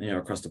the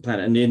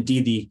planet. And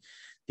indeed,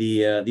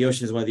 the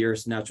ocean is one of the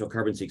Earth's natural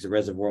carbon sinks, a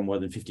reservoir more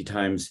than 50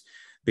 times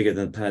bigger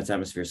than the planet's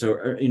atmosphere.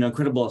 So,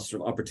 incredible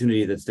sort of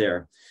opportunity that's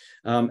there.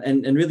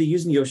 And really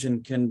using the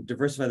ocean can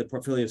diversify the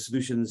portfolio of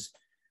solutions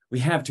we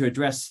have to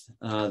address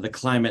the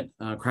climate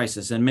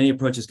crisis. And many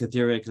approaches could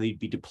theoretically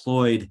be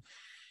deployed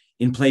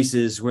in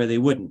places where they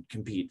wouldn't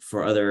compete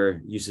for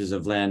other uses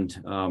of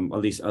land, or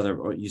at least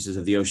other uses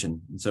of the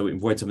ocean. And so we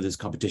avoid some of this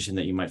competition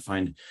that you might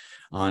find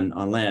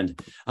on land.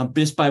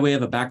 Just by way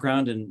of a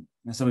background, and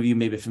some of you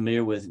may be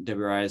familiar with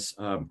WRI's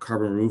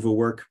carbon removal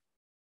work.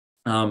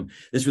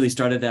 This really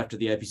started after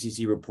the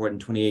IPCC report in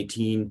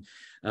 2018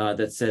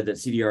 that said that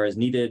CDR is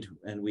needed,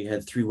 and we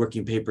had 3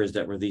 working papers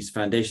that were these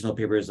foundational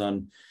papers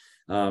on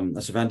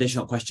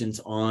foundational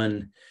questions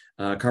on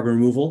carbon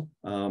removal,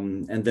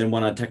 and then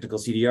one on technical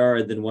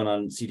CDR, and then one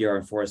on CDR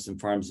in forests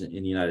and farms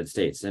in the United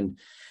States. And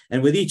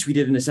with each, we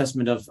did an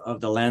assessment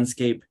of the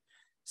landscape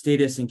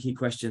status and key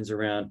questions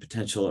around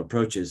potential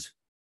approaches.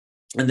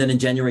 And then in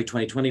January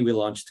 2020, we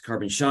launched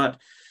Carbon Shot,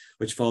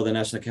 which followed the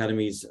National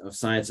Academies of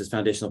Science's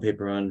foundational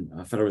paper on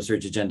federal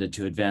research agenda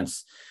to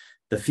advance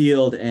the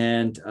field.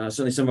 And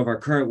certainly some of our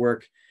current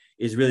work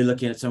is really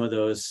looking at some of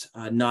those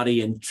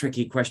knotty and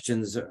tricky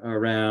questions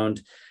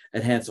around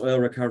enhanced oil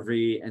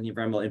recovery and the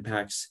environmental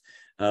impacts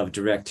of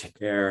direct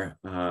air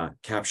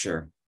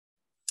capture.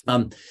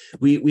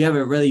 We have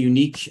a really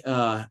unique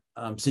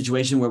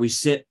situation where we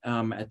sit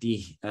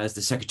as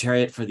the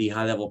Secretariat for the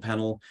high-level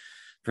panel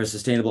for a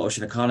sustainable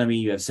ocean economy.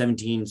 You have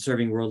 17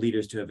 serving world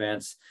leaders to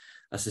advance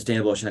a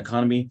sustainable ocean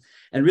economy.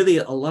 And really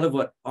a lot of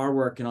what our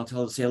work, and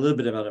I'll say a little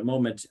bit about it in a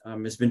moment,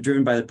 has been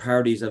driven by the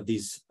priorities of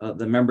these,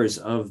 the members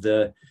of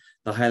the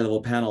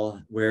high-level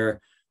panel, where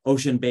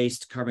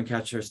ocean-based carbon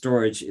capture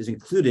storage is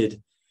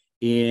included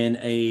in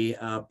a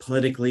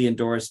politically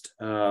endorsed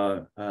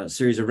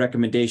series of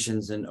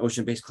recommendations and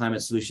ocean-based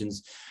climate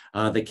solutions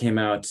that came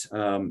out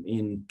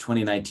in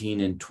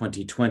 2019 and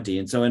 2020.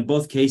 And so in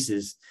both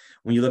cases,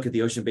 when you look at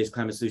the ocean-based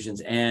climate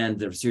solutions and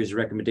the series of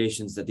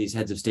recommendations that these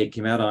heads of state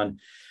came out on,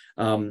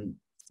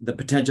 the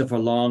potential for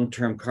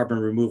long-term carbon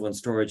removal and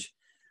storage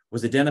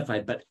was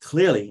identified, but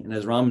clearly, and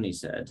as Romany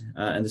said,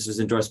 and this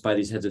was endorsed by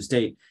these heads of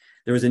state,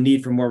 there was a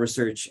need for more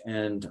research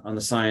and on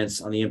the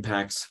science, on the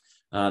impacts.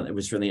 It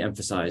was really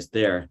emphasized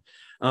there.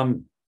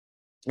 In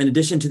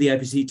addition to the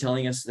IPCC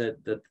telling us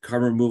that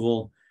carbon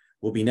removal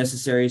will be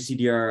necessary,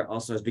 CDR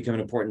also has become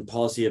an important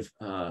policy of,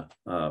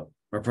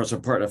 or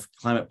part of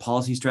climate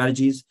policy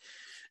strategies.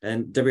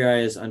 And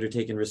WRI has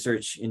undertaken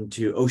research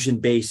into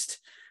ocean-based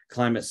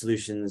climate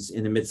solutions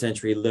in the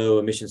mid-century low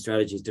emission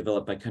strategies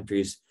developed by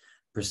countries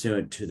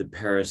pursuant to the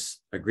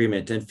Paris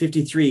Agreement. And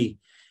 53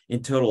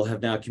 in total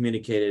have now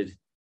communicated,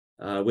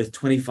 with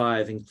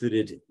 25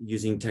 included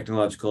using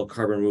technological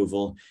carbon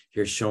removal,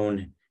 here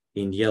shown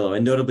in yellow.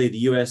 And notably, the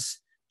US,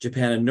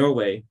 Japan, and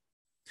Norway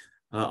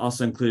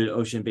also included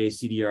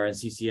ocean-based CDR and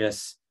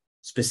CCS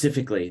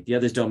specifically. The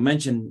others don't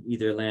mention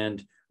either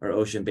land or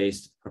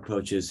ocean-based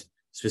approaches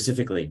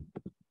specifically.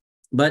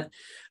 But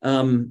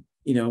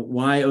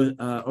why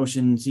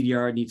ocean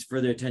CDR needs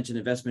further attention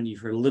and investment.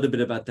 You've heard a little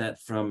bit about that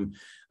from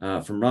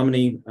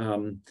Romany.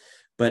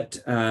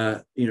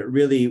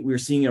 Really, we're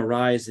seeing a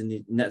rise in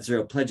the net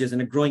zero pledges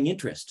and a growing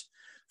interest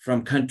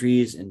from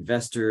countries,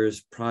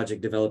 investors,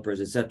 project developers,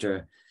 et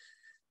cetera.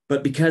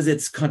 But because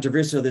it's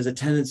controversial, there's a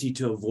tendency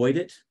to avoid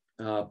it,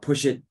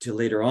 push it to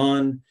later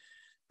on.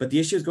 But the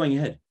issue is going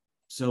ahead.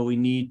 So we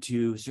need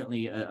to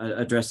certainly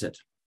address it.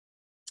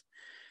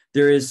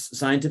 There is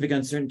scientific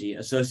uncertainty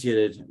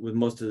associated with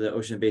most of the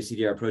ocean-based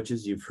CDR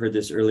approaches. You've heard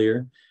this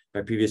earlier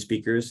by previous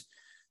speakers.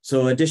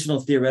 So additional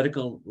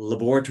theoretical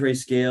laboratory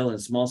scale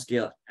and small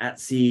scale at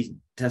sea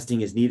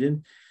testing is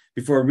needed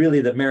before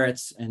really the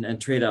merits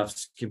and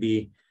trade-offs can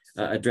be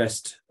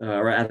addressed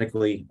or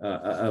adequately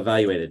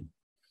evaluated.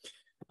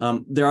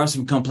 There are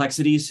some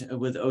complexities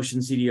with ocean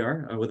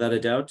CDR, without a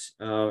doubt.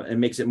 It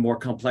makes it more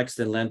complex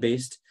than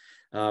land-based,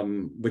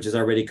 which is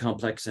already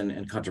complex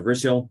and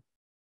controversial.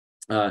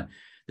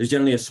 There's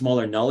generally a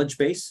smaller knowledge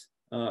base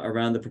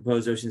around the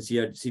proposed ocean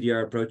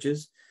CDR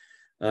approaches.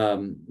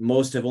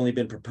 Most have only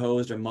been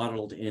proposed or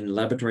modeled in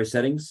laboratory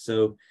settings.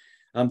 So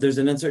there's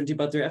an uncertainty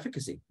about their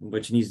efficacy,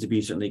 which needs to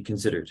be certainly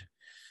considered.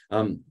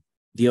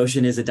 The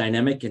ocean is a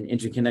dynamic and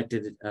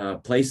interconnected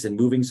place and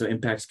moving, so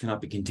impacts cannot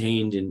be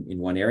contained in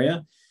one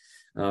area.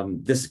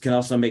 This can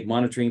also make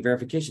monitoring and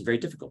verification very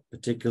difficult,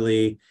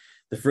 particularly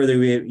the further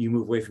you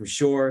move away from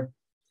shore,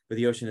 where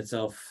the ocean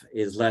itself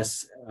is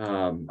less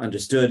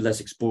understood,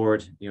 less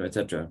explored, et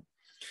cetera.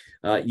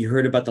 You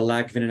heard about the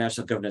lack of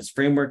international governance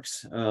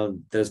frameworks that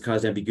has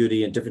caused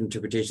ambiguity and different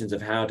interpretations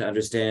of how to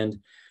understand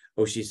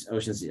ocean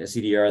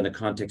CDR in the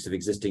context of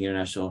existing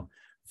international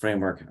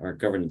framework or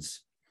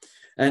governance.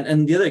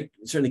 And the other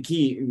certainly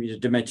key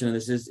dimension of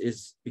this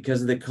is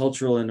because of the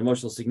cultural and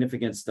emotional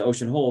significance the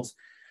ocean holds,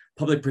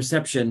 public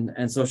perception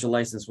and social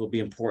license will be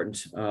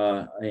important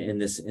in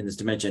this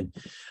dimension.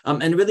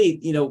 And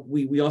really,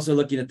 we also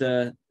looking at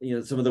the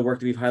some of the work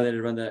that we've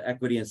highlighted around the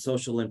equity and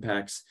social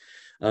impacts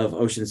of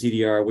ocean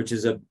CDR, which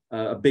is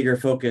a bigger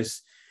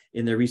focus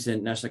in the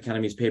recent National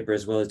Academy's paper,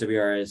 as well as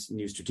WRI's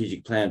new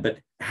strategic plan, but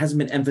hasn't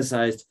been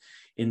emphasized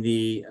in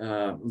the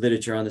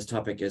literature on this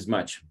topic as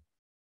much.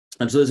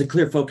 And so there's a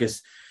clear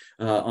focus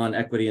on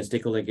equity and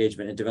stakeholder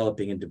engagement in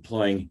developing and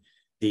deploying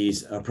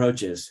these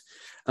approaches.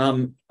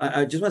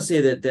 I just want to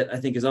say that I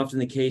think is often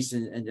the case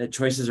in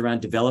choices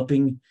around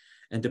developing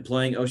and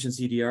deploying ocean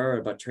CDR are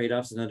about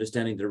trade-offs and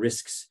understanding the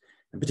risks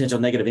and potential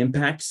negative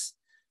impacts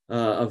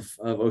of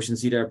ocean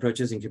CDR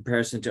approaches in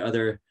comparison to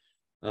other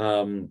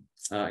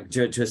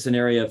to a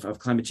scenario of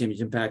climate change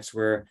impacts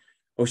where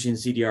ocean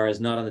CDR is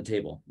not on the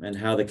table, and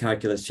how the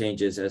calculus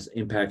changes as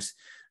impacts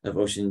of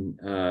ocean,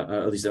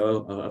 at least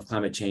of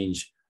climate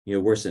change,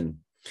 worsen.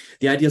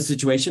 The ideal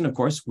situation, of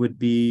course, would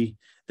be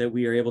that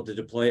we are able to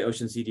deploy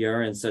ocean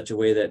CDR in such a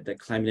way that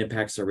climate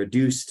impacts are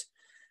reduced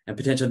and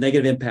potential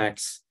negative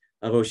impacts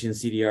of ocean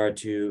CDR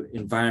to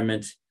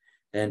environment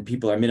and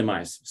people are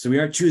minimized. So we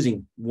aren't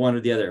choosing one or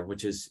the other,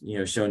 which is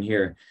shown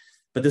here,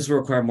 but this will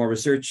require more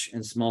research,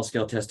 and small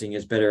scale testing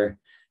is better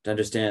to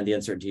understand the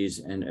uncertainties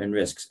and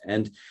risks.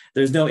 And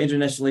there's no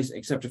internationally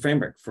accepted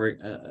framework for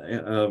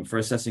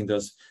assessing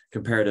those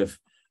comparative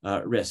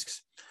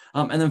risks.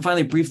 And then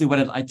finally, briefly,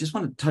 what I just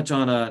want to touch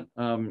on,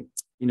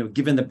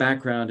 given the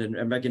background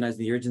and recognizing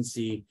the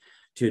urgency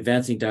to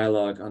advancing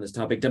dialogue on this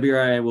topic,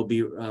 WRI will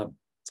be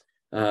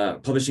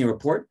publishing a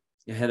report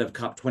ahead of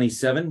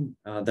COP27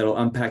 that'll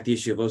unpack the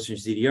issue of ocean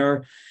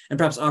CDR and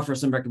perhaps offer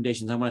some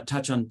recommendations. I want to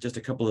touch on just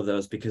a couple of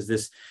those because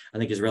this, I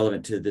think, is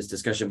relevant to this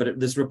discussion. But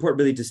this report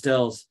really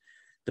distills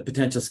the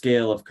potential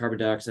scale of carbon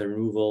dioxide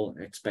removal,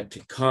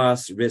 expected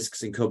costs,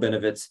 risks, and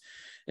co-benefits,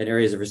 and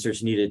areas of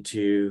research needed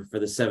for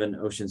the 7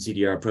 ocean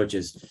CDR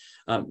approaches.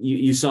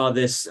 You saw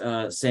this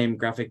same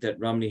graphic that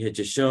Romany had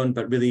just shown,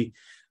 but really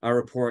our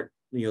report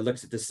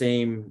looks at the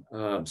same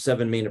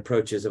 7 main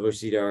approaches of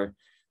CDR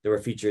that were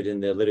featured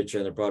in the literature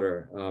and the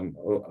broader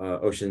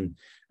ocean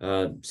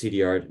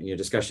CDR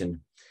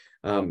discussion.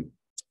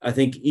 I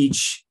think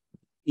each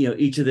of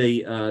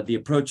the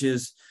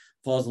approaches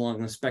falls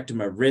along the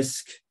spectrum of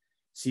risk,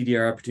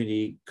 CDR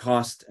opportunity,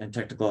 cost, and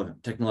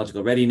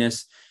technological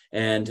readiness.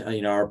 And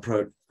our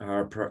report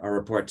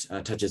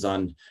touches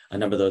on a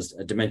number of those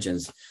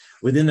dimensions.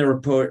 Within the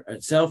report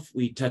itself,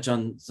 we touch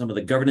on some of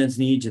the governance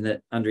needs, and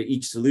that under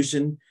each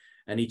solution,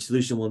 and each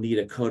solution will need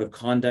a code of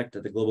conduct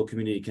that the global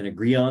community can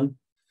agree on.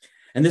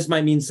 And this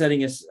might mean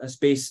setting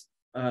space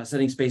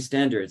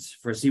standards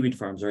for seaweed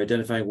farms, or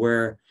identifying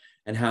where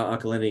and how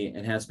alkalinity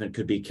enhancement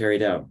could be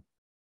carried out.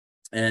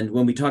 And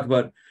when we talk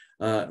about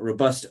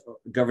robust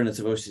governance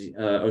of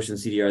ocean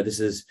CDR, this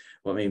is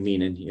what we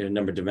mean in a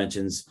number of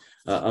dimensions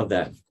of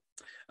that.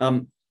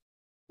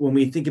 When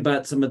we think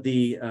about some of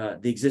the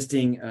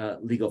existing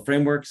legal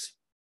frameworks,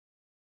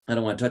 I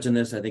don't want to touch on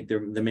this. I think the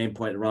main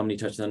point Romany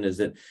touched on is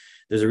that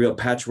there's a real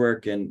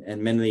patchwork, and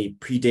many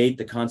predate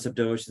the concept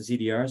of ocean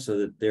CDR, so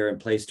that they're in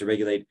place to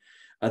regulate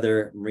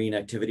other marine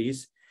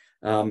activities.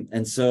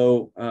 And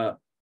so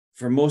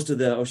for most of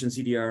the ocean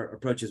CDR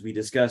approaches we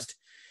discussed,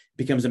 it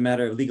becomes a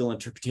matter of legal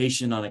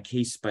interpretation on a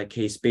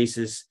case-by-case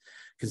basis,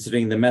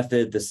 considering the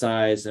method, the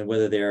size, and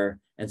whether they're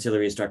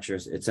ancillary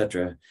structures, et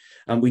cetera.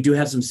 We do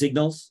have some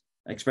signals,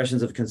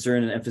 expressions of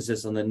concern and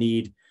emphasis on the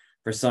need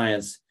for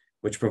science,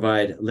 which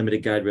provide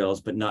limited guide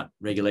rails, but not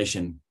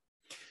regulation.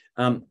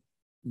 And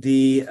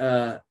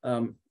considering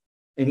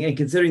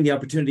the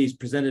opportunities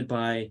presented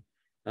by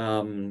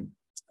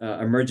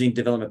emerging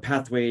development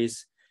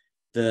pathways,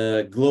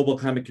 the global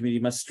climate community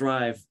must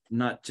strive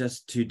not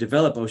just to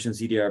develop ocean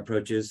CDR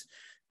approaches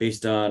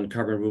based on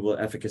carbon removal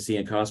efficacy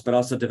and cost, but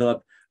also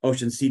develop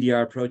ocean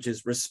CDR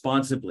approaches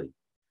responsibly,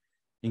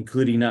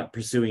 including not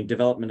pursuing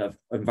development of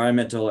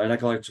environmental and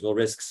ecological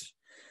risks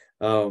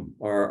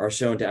are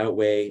shown to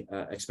outweigh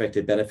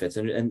expected benefits.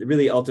 And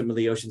really,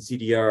 ultimately, ocean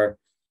CDR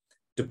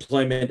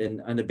deployment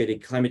and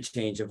unabated climate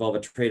change involve a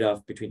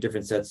trade-off between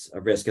different sets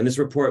of risk. And this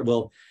report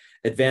will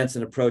advance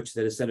an approach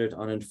that is centered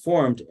on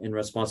informed and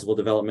responsible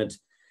development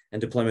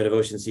and deployment of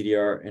ocean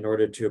CDR in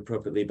order to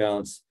appropriately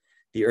balance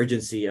the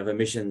urgency of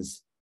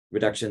emissions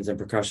reductions and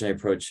precautionary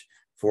approach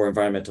for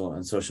environmental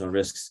and social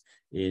risks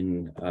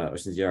in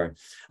ocean CDR.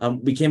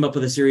 We came up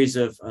with a series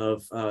of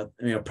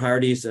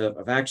priorities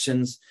of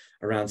actions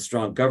around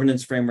strong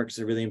governance frameworks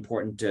that are really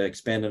important to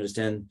expand,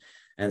 understand,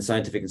 and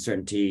scientific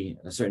certainty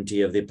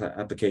of the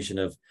application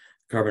of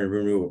carbon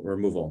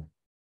removal.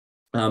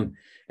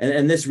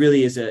 And this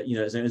really is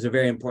a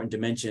very important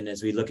dimension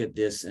as we look at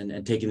this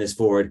and taking this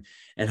forward.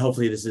 And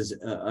hopefully this is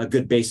a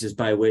good basis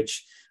by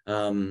which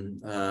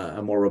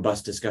a more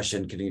robust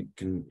discussion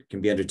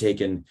can be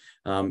undertaken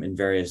in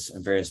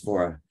various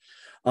fora.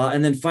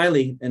 And then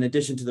finally, in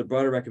addition to the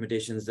broader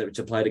recommendations which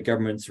apply to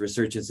governments,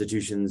 research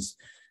institutions,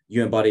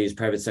 UN bodies,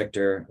 private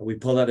sector, we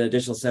pulled out an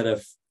additional set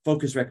of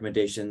focus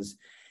recommendations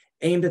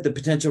aimed at the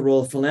potential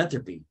role of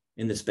philanthropy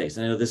in this space.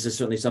 I know this is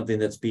certainly something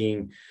that's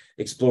being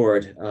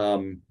explored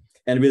and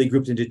really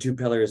grouped into 2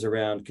 pillars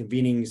around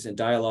convenings and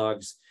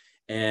dialogues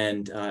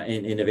and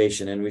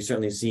innovation. And we've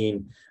certainly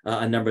seen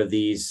a number of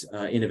these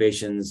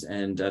innovations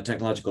and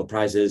technological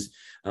prizes,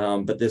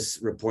 but this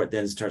report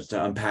then starts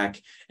to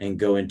unpack and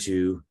go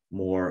into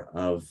more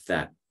of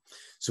that.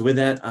 So with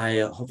that, I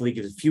hopefully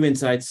give a few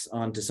insights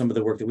onto some of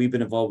the work that we've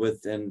been involved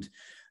with, and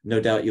no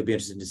doubt you'll be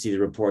interested to see the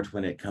report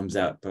when it comes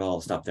out, but I'll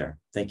stop there.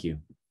 Thank you.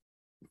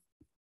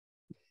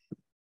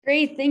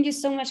 Great, thank you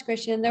so much,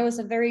 Kristian. That was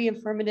a very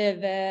informative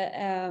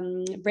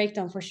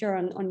breakdown for sure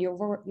on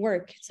your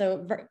work.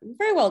 So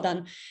very well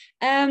done.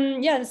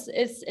 Yes,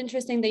 it's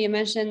interesting that you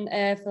mentioned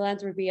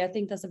philanthropy. I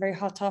think that's a very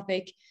hot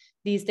topic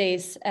these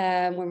days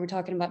when we're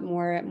talking about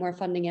more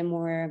funding and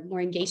more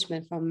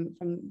engagement from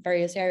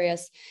various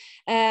areas.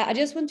 I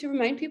just want to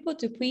remind people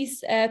to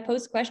please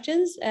post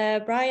questions.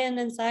 Brian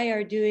and Sai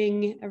are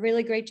doing a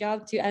really great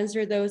job to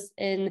answer those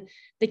in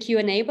the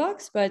Q&A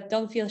box, but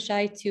don't feel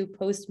shy to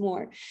post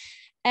more.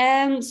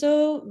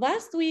 So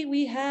lastly,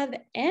 we have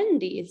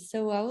Andy.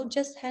 So I will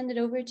just hand it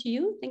over to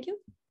you. Thank you.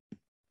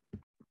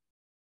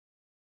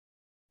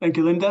 Thank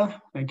you,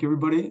 Linda. Thank you,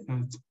 everybody.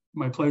 It's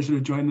my pleasure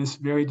to join this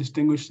very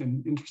distinguished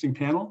and interesting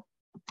panel.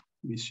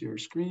 Let me share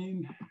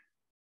screen.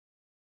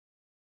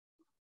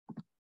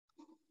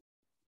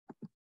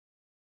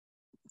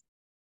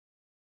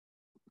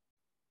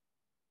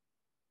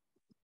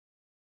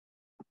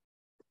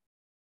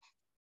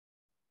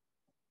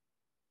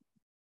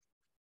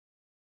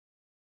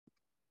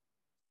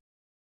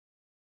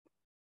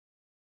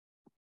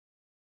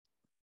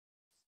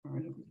 All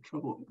right, I'm having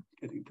trouble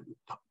getting to the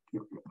top.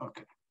 Here we go.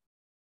 Okay.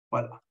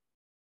 Voila.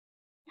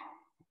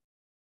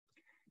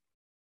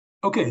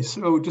 Okay,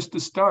 so just to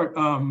start,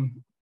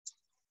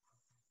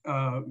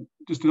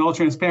 just in all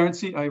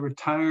transparency, I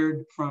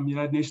retired from the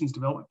United Nations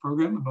Development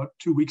Program about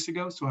 2 weeks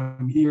ago. So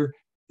I'm here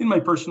in my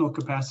personal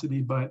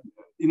capacity, but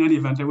in any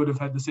event, I would have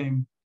had the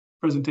same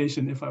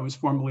presentation if I was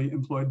formally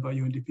employed by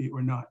UNDP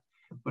or not.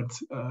 But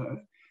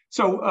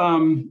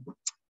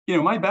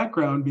my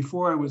background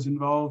before I was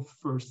involved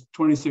for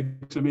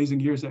 26 amazing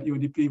years at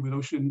UNDP with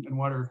ocean and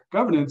water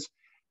governance,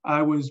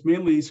 I was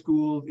mainly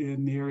schooled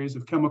in the areas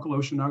of chemical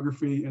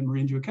oceanography and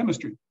marine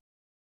geochemistry.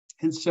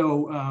 And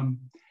so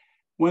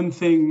one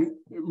thing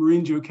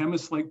marine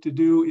geochemists like to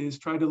do is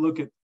try to look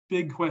at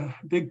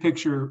big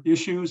picture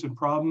issues and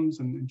problems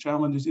and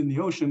challenges in the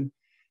ocean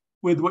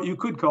with what you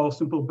could call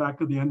simple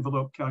back of the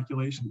envelope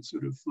calculations,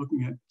 sort of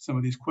looking at some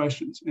of these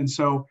questions. And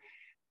so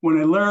when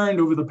I learned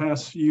over the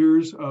past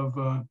years of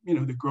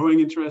the growing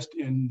interest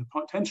in the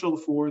potential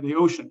for the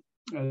ocean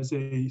as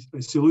a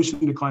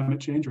solution to climate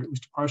change, or at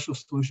least a partial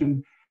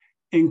solution,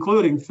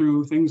 including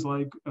through things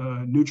like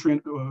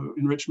nutrient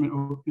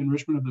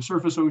enrichment of the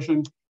surface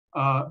ocean,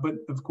 but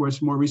of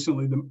course, more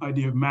recently, the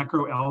idea of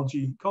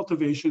macroalgae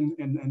cultivation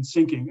and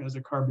sinking as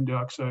a carbon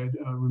dioxide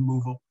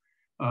removal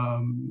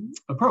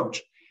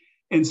approach.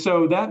 And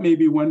so that made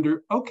me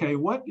wonder, okay,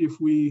 what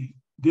if we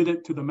did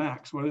it to the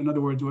max? Well, in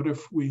other words, what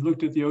if we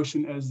looked at the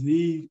ocean as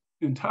the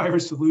entire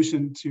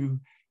solution to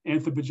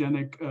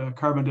anthropogenic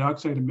carbon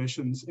dioxide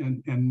emissions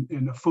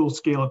and a full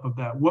scale up of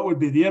that? What would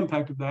be the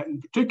impact of that,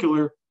 in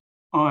particular,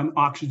 on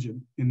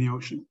oxygen in the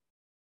ocean?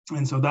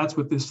 And so that's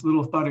what this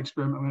little thought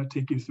experiment I'm going to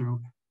take you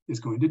through is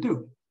going to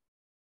do.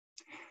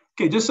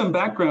 Okay, just some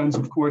backgrounds,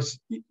 of course.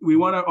 We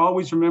want to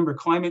always remember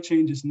climate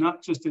change is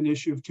not just an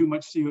issue of too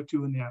much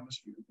CO2 in the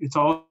atmosphere.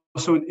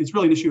 It's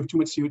really an issue of too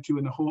much CO2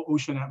 in the whole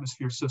ocean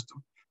atmosphere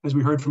system. As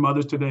we heard from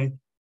others today,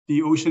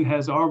 the ocean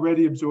has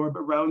already absorbed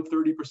around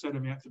 30%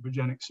 of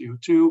anthropogenic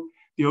CO2.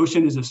 The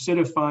ocean is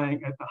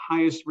acidifying at the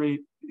highest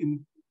rate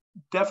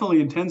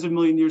definitely in tens of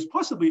million years,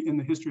 possibly in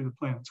the history of the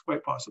planet. It's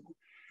quite possible.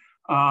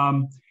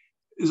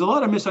 There's a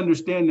lot of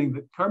misunderstanding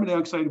that carbon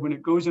dioxide, when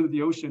it goes into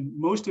the ocean,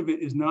 most of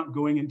it is not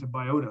going into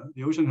biota.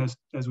 The ocean has,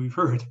 as we've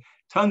heard,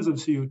 tons of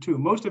CO2.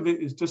 Most of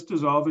it is just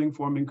dissolving,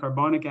 forming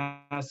carbonic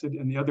acid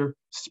and the other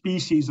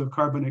species of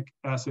carbonic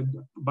acid,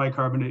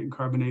 bicarbonate and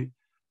carbonate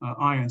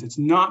ions. It's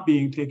not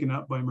being taken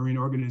up by marine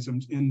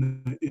organisms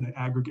in the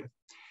aggregate.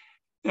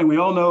 And we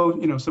all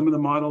know, some of the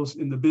models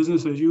in the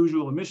business as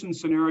usual emission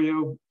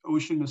scenario,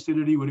 ocean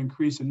acidity would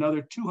increase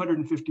another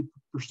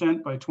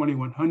 250% by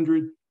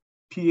 2100.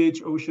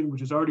 pH ocean, which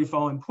has already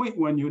fallen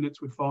 0.1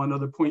 units, would fall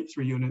another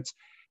 0.3 units.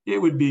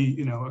 It would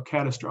be, a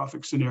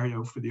catastrophic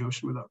scenario for the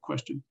ocean without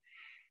question.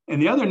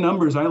 And the other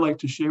numbers I like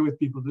to share with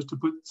people, just to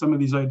put some of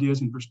these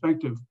ideas in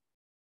perspective,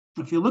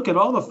 if you look at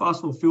all the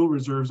fossil fuel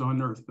reserves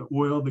on Earth, the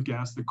oil, the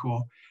gas, the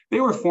coal, they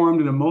were formed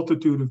in a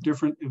multitude of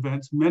different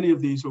events, many of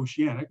these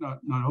oceanic,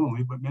 not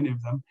only, but many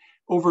of them,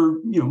 over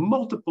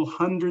multiple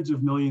hundreds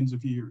of millions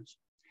of years.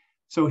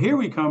 So here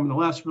we come in the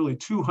last really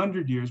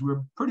 200 years,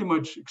 we're pretty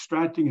much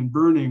extracting and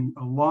burning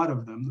a lot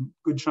of them,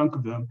 a good chunk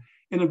of them,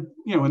 in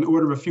the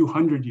order of a few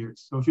hundred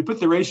years. So if you put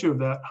the ratio of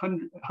that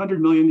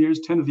 100 million years,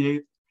 10 to the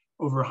 8th,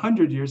 over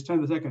 100 years, 10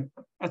 to the 2nd,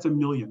 that's 1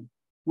 million.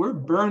 We're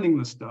burning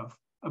the stuff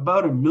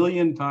about 1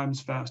 million times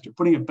faster,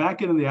 putting it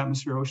back into the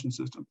atmosphere ocean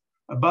system,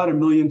 about 1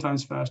 million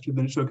times faster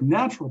than it took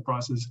natural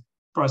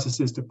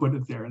processes to put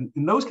it there. And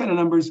those kind of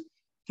numbers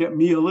get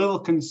me a little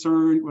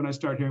concerned when I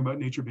start hearing about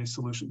nature-based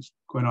solutions,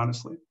 quite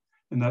honestly.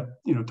 And that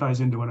ties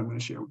into what I'm going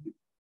to share with you.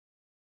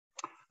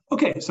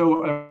 Okay,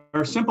 so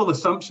our simple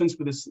assumptions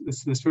for this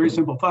very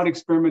simple thought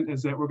experiment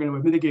is that we're going to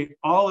mitigate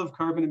all of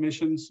carbon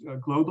emissions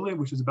globally,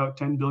 which is about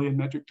 10 billion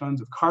metric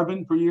tons of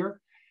carbon per year,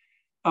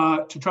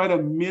 to try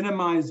to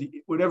minimize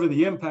whatever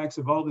the impacts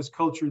of all this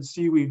cultured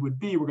seaweed would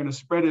be. We're going to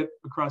spread it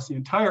across the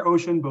entire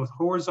ocean, both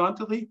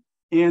horizontally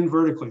and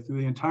vertically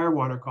through the entire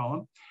water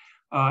column.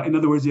 In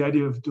other words, the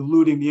idea of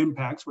diluting the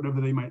impacts,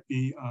 whatever they might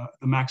be,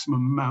 the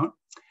maximum amount.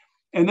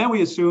 And then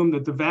we assume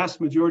that the vast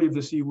majority of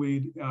the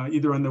seaweed,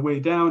 either on the way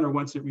down or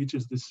once it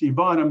reaches the sea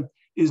bottom,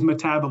 is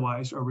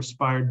metabolized or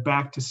respired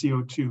back to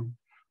CO2.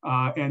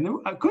 And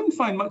I couldn't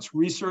find much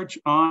research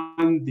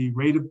on the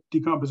rate of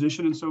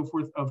decomposition and so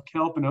forth of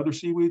kelp and other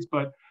seaweeds,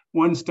 but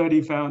one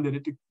study found that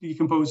it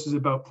decomposes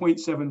about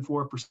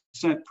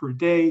 0.74% per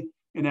day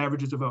and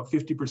averages about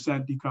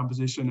 50%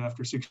 decomposition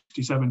after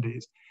 67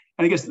 days.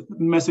 And I guess the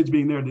message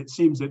being there that it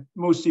seems that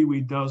most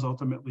seaweed does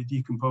ultimately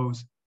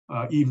decompose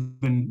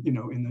even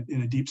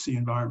in a deep sea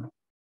environment.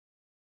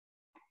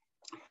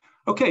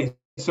 Okay,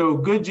 so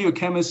good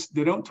geochemists,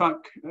 they don't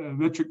talk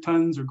metric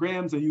tons or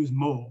grams, they use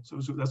moles.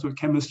 So that's what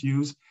chemists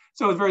use.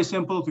 So it's very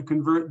simple to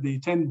convert the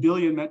 10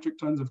 billion metric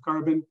tons of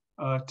carbon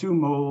to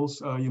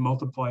moles. You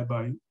multiply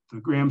by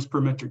the grams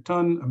per metric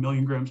ton, 1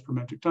 million grams per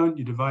metric ton.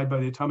 You divide by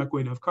the atomic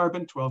weight of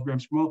carbon, 12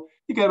 grams per mole.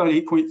 You get about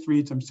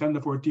 8.3 times 10 to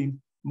the 14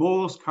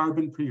 moles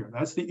carbon per year.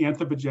 That's the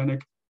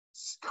anthropogenic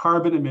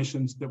carbon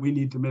emissions that we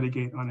need to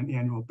mitigate on an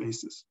annual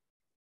basis.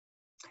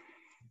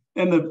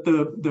 And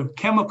the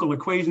chemical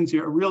equations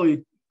here are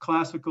really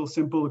classical,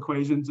 simple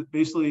equations.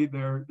 Basically,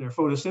 they're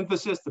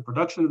photosynthesis, the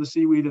production of the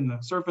seaweed in the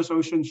surface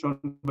ocean, shown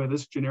by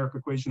this generic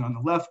equation on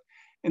the left.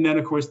 And then,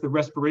 of course, the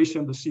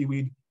respiration of the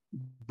seaweed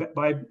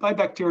by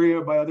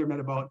bacteria, by other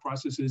metabolic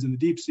processes in the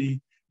deep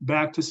sea,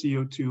 back to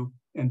CO2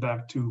 and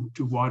back to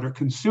water,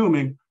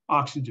 consuming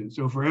oxygen.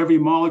 So for every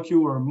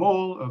molecule or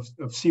mole of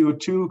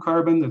CO2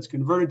 carbon that's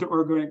converted to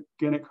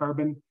organic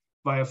carbon,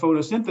 via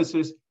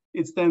photosynthesis,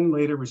 it's then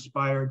later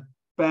respired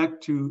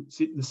back to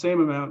the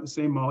same amount, the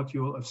same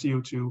molecule of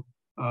CO2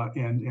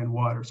 and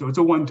water. So it's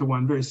a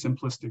one-to-one, very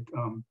simplistic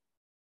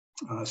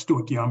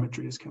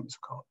stoichiometry, as chemists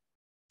call it.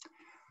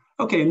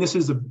 Okay, and this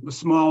is a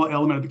small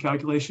element of the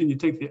calculation. You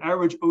take the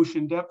average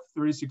ocean depth,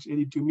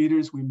 3682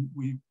 meters.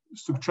 We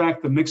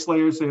subtract the mixed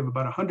layers, they have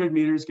about 100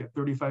 meters, get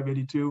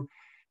 3582.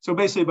 So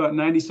basically about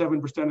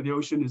 97% of the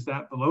ocean is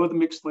that below the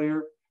mixed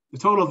layer. The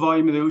total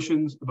volume of the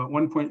ocean is about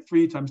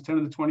 1.3 times 10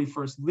 to the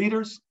 21st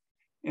liters.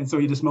 And so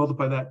you just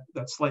multiply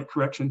that slight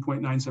correction,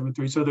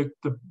 0.973. So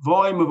the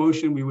volume of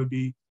ocean we would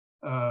be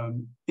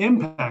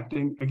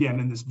impacting, again,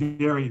 in this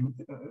very,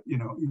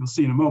 you'll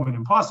see in a moment,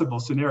 impossible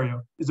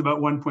scenario, is about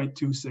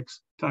 1.26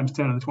 times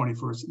 10 to the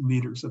 21st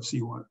liters of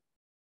seawater.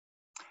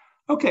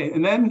 Okay,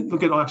 and then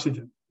look at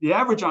oxygen. The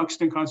average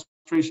oxygen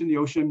concentration in the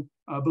ocean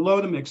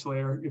below the mixed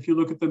layer, if you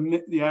look at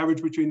the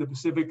average between the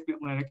Pacific and the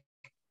Atlantic,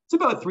 it's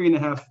about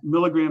 3.5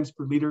 milligrams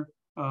per liter,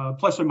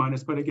 plus or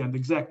minus, but again, the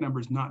exact number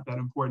is not that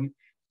important.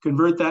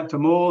 Convert that to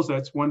moles,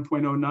 that's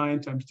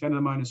 1.09 times 10 to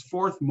the minus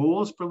fourth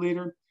moles per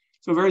liter.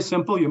 So very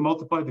simple, you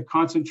multiply the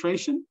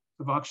concentration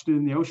of oxygen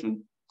in the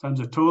ocean times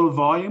the total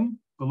volume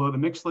below the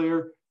mixed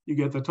layer, you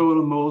get the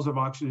total moles of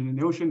oxygen in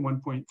the ocean,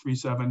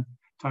 1.37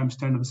 times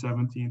 10 to the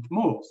 17th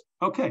moles.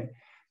 Okay,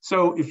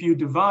 so if you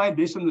divide,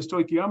 based on the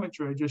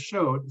stoichiometry I just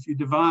showed, if you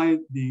divide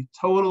the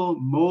total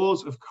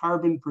moles of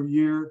carbon per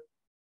year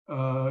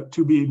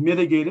to be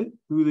mitigated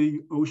through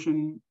the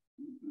ocean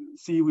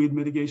seaweed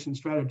mitigation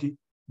strategy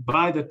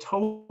by the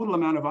total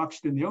amount of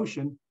oxygen in the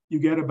ocean, you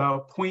get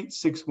about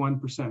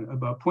 0.61%.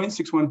 About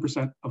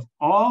 0.61% of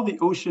all the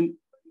ocean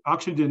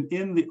oxygen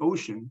in the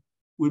ocean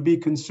would be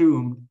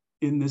consumed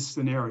in this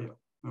scenario,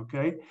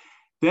 okay?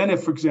 Then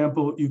if, for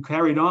example, you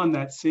carried on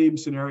that same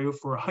scenario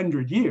for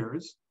 100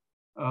 years,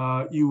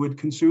 you would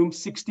consume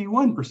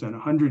 61%,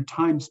 100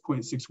 times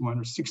 0.61,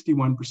 or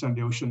 61% of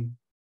the ocean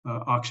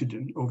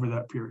oxygen over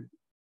that period.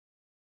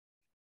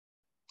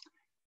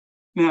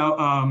 Now,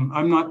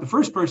 I'm not the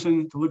first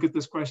person to look at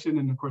this question,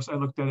 and of course, I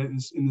looked at it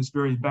in this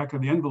very back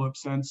of the envelope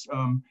sense.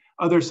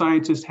 Other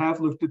scientists have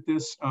looked at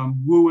this.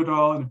 Wu et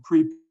al. In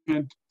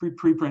a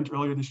preprint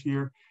earlier this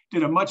year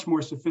did a much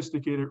more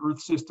sophisticated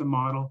Earth system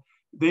model.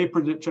 They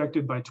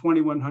projected by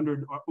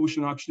 2100,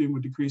 ocean oxygen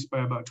would decrease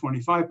by about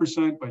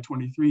 25%, by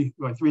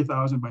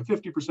 3000 by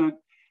 50%.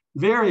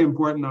 Very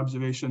important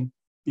observation.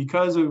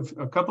 Because of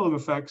a couple of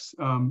effects,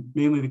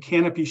 mainly the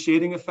canopy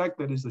shading effect,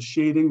 that is the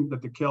shading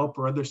that the kelp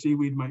or other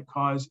seaweed might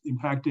cause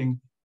impacting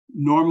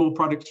normal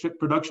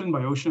production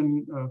by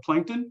ocean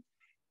plankton,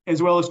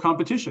 as well as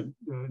competition.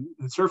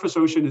 The surface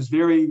ocean is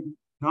very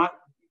not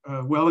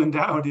well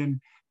endowed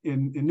in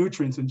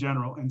nutrients in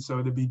general. And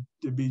so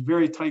there'd be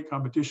very tight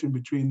competition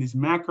between these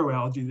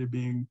macroalgae that are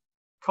being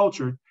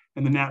cultured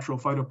and the natural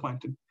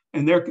phytoplankton.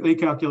 And they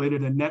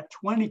calculated a net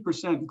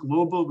 20%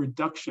 global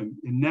reduction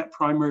in net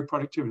primary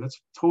productivity.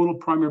 That's total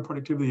primary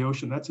productivity of the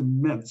ocean. That's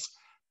immense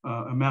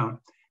amount.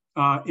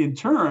 In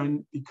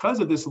turn, because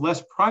of this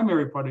less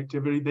primary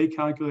productivity, they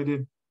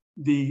calculated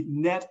the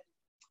net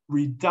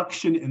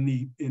reduction in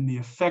the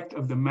effect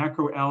of the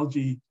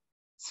macroalgae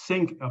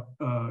sink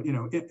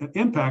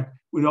impact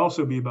would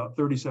also be about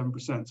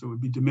 37%. So it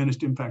would be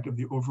diminished impact of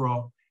the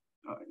overall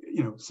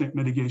sink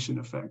mitigation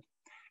effect.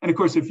 And of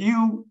course, if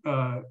you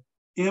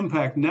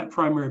impact net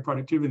primary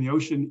productivity in the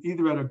ocean,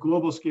 either at a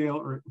global scale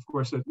or, of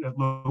course, at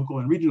local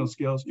and regional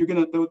scales, you're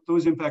going to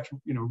those impacts,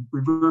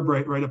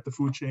 reverberate right up the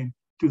food chain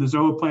to the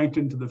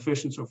zooplankton, to the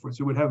fish, and so forth.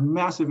 So it would have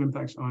massive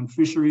impacts on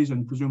fisheries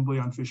and presumably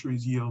on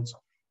fisheries yields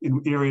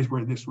in areas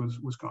where this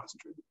was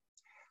concentrated.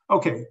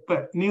 Okay,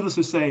 but needless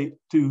to say,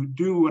 to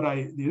do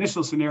the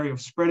initial scenario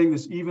of spreading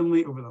this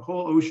evenly over the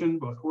whole ocean,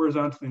 both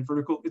horizontally and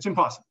vertical, it's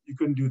impossible. You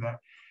couldn't do that.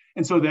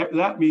 And so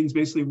that means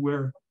basically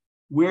where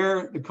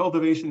the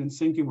cultivation and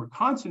sinking were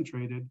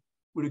concentrated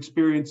would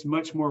experience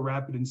much more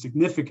rapid and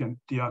significant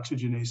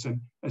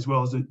deoxygenation, as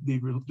well as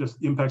the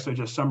impacts I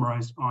just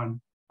summarized on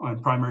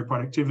primary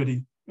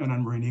productivity and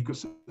on marine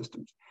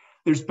ecosystems.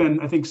 There's been,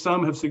 I think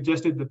some have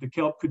suggested that the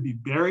kelp could be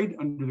buried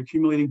under the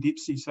accumulating deep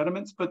sea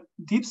sediments, but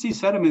deep sea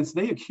sediments,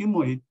 they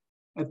accumulate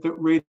at the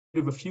rate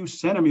of a few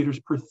centimeters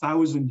per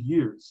 1,000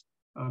 years.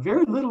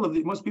 Very little of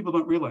most people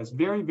don't realize,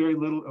 very, very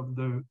little of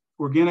the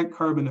organic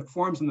carbon that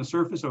forms in the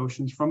surface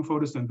oceans from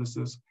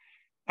photosynthesis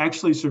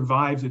actually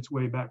survives its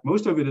way back.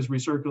 Most of it is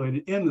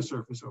recirculated in the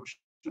surface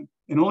ocean,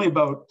 and only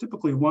about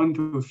typically 1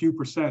 to a few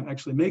 %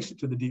 actually makes it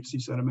to the deep sea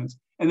sediments.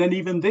 And then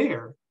even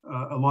there,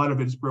 a lot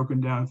of it is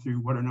broken down through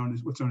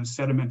what's known as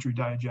sedimentary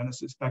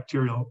diagenesis,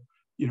 bacterial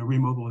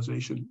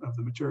remobilization of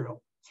the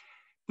material.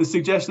 The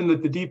suggestion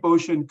that the deep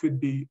ocean could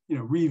be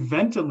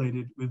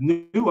reventilated with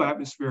new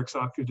atmospheric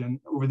oxygen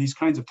over these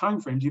kinds of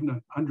timeframes, even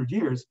 100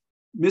 years,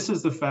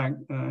 misses the fact,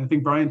 I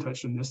think Brian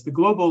touched on this, the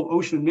global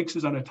ocean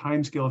mixes on a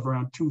timescale of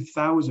around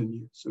 2,000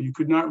 years. So you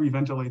could not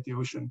reventilate the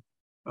ocean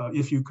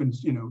if you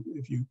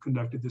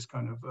conducted this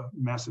kind of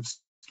massive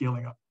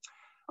scaling up.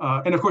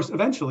 And of course,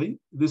 eventually,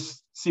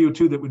 this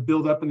CO2 that would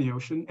build up in the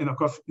ocean, and of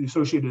course, the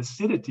associated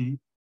acidity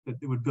that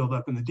would build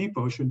up in the deep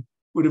ocean,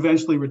 would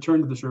eventually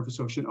return to the surface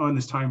ocean on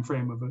this time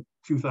frame of a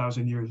few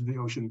thousand years of the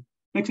ocean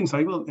mixing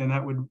cycle, and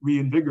that would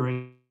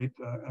reinvigorate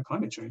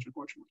climate change,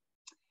 unfortunately.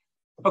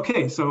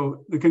 Okay,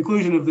 so the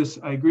conclusion of this,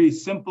 I agree,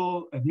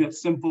 simple,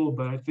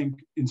 but I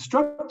think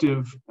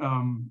instructive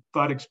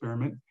thought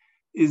experiment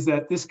is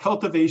that this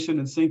cultivation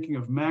and sinking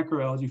of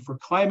macroalgae for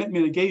climate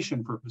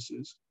mitigation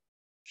purposes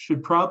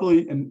should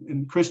probably,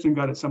 and Kristian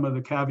got at some of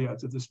the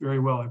caveats of this very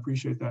well, I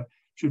appreciate that,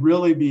 should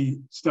really be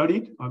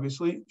studied,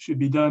 obviously, should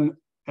be done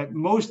at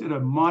most at a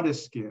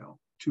modest scale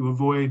to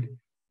avoid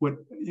what,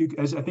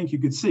 as I think you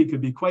could see,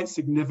 could be quite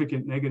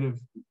significant negative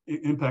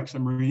impacts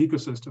on marine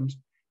ecosystems.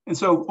 And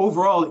so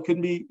overall, it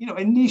could be,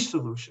 a niche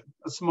solution,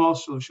 a small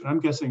solution. I'm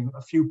guessing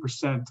a few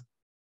percent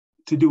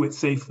to do it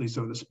safely,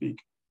 so to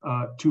speak,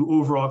 to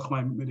overall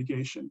climate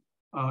mitigation.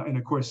 And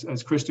of course,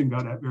 as Kristian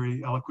got at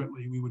very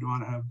eloquently, we would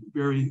want to have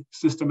very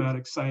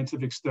systematic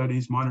scientific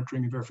studies,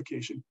 monitoring and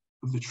verification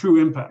of the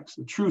true impacts,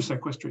 the true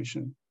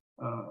sequestration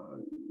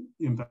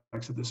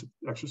impacts of this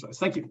exercise.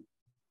 Thank you.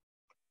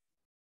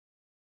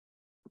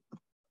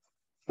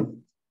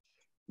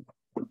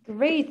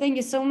 Great, thank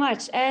you so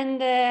much. And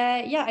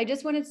yeah, I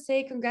just wanted to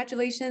say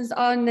congratulations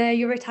on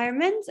your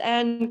retirement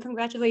and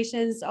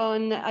congratulations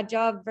on a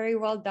job very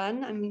well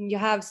done. I mean, you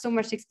have so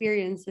much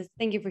experience.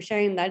 Thank you for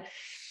sharing that.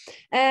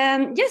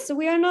 Yes, so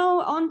we are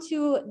now on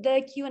to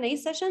the Q&A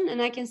session,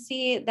 and I can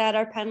see that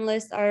our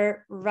panelists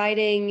are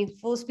riding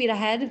full speed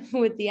ahead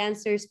with the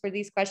answers for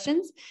these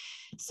questions.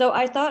 So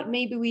I thought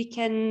maybe we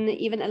can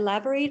even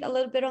elaborate a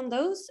little bit on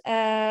those.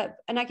 And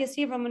I can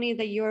see, Romany,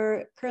 that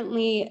you're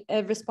currently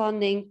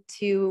responding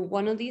to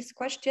one of these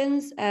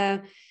questions.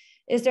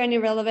 Is there any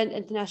relevant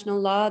international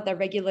law that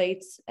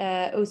regulates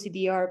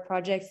OCDR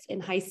projects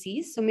in high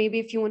seas? So maybe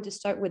if you want to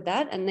start with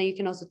that, and then you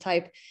can also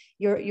type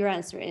your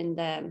answer in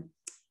the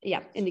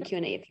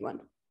Q&A if you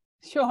want.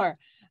 Sure.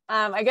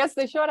 I guess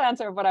the short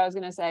answer of what I was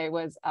going to say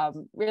was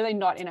really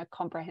not in a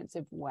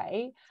comprehensive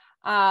way.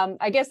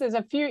 I guess there's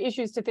a few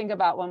issues to think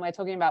about when we're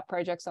talking about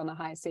projects on the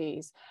high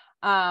seas.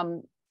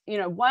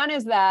 One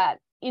is that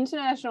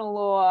international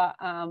law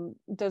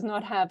does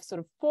not have sort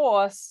of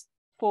force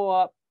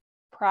for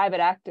private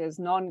actors,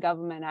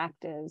 non-government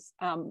actors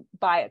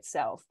by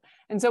itself.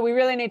 And so we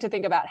really need to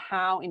think about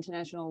how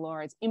international law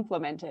is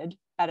implemented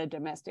at a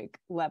domestic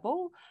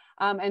level.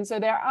 And so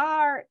there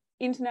are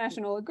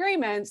international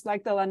agreements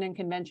like the London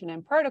Convention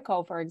and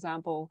Protocol, for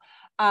example,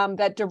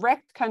 that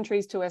direct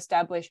countries to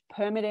establish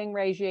permitting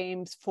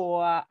regimes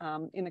for,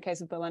 in the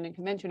case of the London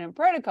Convention and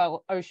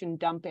Protocol, ocean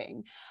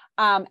dumping.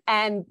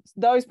 And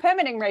those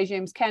permitting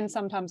regimes can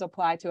sometimes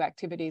apply to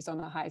activities on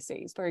the high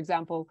seas. For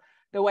example,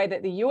 the way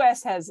that the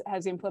US has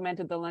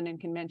implemented the London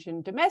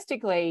Convention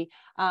domestically,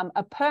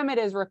 a permit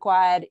is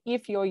required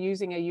if you're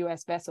using a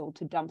US vessel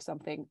to dump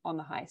something on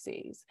the high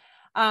seas.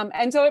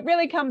 And so it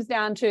really comes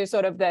down to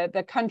sort of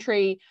the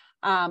country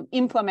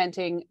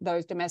implementing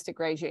those domestic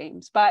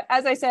regimes. But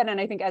as I said,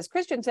 and I think as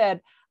Kristian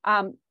said,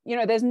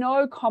 there's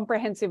no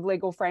comprehensive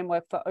legal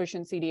framework for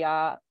ocean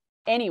CDR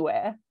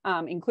anywhere,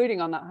 including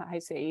on the high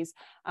seas.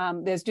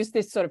 There's just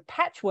this sort of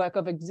patchwork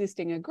of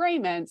existing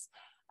agreements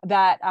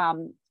that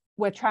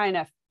we're trying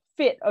to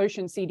fit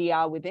ocean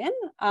CDR within,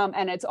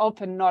 and it's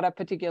often not a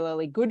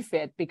particularly good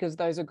fit because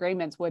those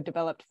agreements were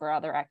developed for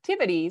other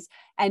activities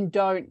and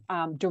don't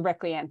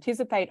directly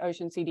anticipate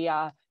ocean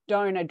CDR,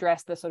 don't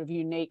address the sort of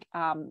unique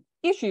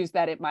issues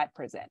that it might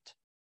present.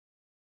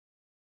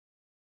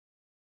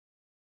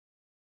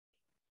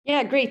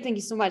 Yeah, great. Thank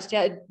you so much.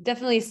 Yeah, it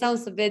definitely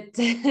sounds a bit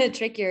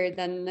trickier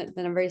than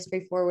a very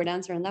straightforward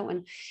answer on that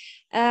one.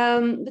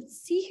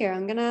 Let's see here.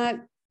 I'm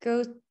gonna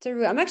go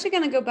through. I'm actually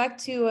gonna go back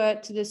to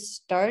the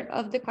start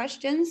of the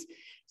questions.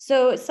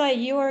 So, Sai,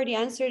 you already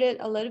answered it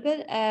a little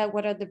bit.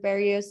 What are the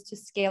barriers to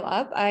scale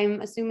up?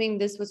 I'm assuming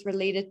this was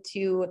related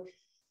to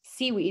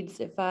seaweeds,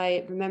 if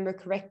I remember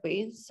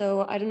correctly.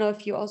 So I don't know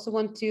if you also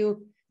want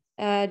to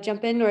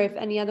jump in, or if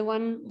any other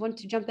one want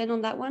to jump in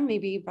on that one.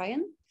 Maybe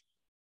Brian.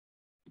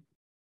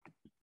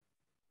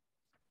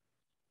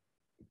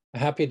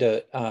 Happy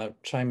to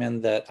chime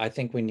in that I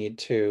think we need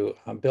to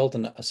build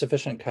a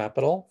sufficient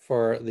capital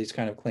for these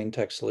kind of clean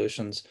tech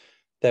solutions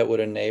that would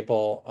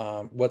enable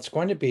what's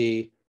going to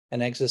be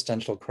an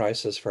existential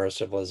crisis for our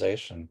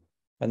civilization.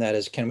 And that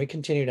is, can we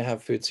continue to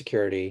have food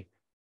security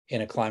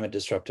in a climate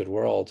disrupted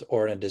world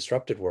or in a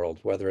disrupted world,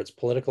 whether it's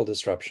political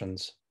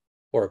disruptions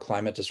or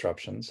climate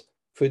disruptions?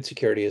 Food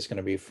security is going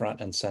to be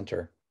front and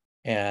center.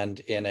 And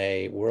in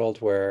a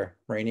world where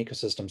marine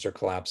ecosystems are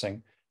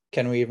collapsing,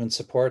 can we even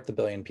support the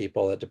billion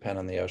people that depend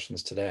on the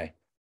oceans today?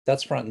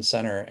 That's front and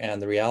center. And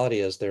the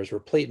reality is there's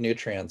replete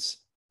nutrients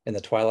in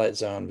the twilight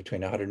zone between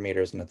 100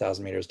 meters and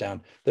 1,000 meters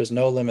down. There's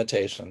no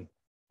limitation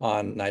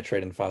on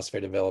nitrate and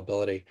phosphate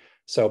availability.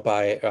 So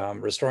by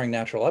restoring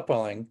natural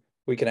upwelling,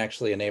 we can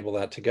actually enable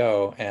that to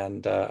go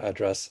and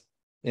address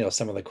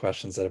some of the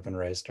questions that have been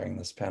raised during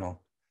this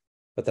panel.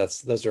 But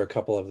those are a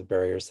couple of the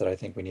barriers that I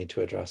think we need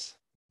to address,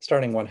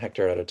 starting 1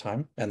 hectare at a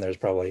time. And there's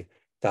probably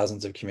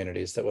thousands of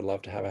communities that would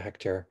love to have a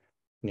hectare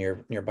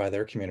nearby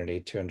their community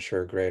to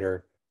ensure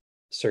greater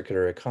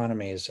circular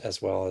economies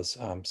as well as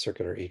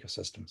circular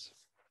ecosystems.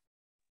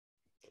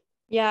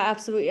 Yeah,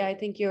 absolutely. I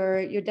think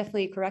you're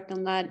definitely correct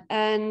on that.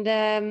 And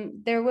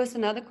there was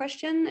another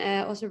question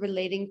also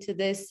relating to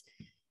this,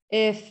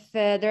 if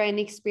there are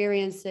any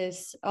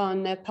experiences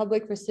on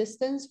public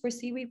resistance for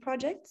seaweed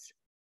projects.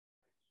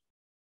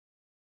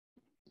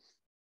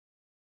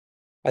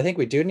 I think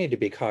we do need to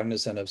be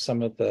cognizant of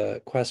some of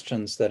the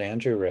questions that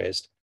Andrew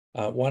raised.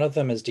 One of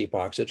them is deep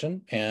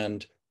oxygen,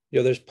 and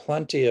there's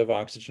plenty of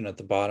oxygen at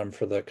the bottom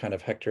for the kind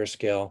of hectare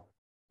scale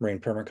marine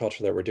permaculture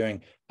that we're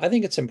doing. I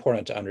think it's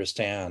important to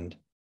understand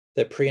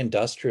that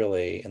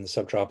pre-industrially in the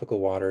subtropical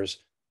waters,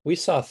 we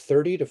saw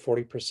 30 to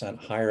 40%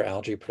 higher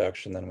algae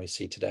production than we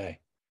see today.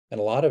 And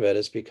a lot of it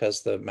is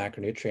because the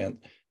macronutrient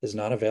is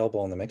not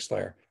available in the mixed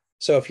layer.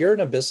 So if you're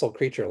an abyssal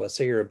creature, let's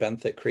say you're a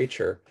benthic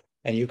creature,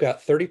 and you've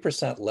got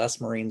 30%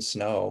 less marine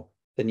snow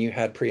than you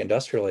had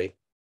pre-industrially,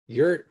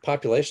 your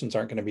populations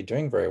aren't going to be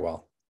doing very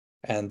well.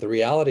 And the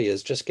reality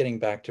is just getting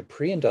back to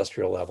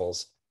pre-industrial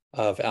levels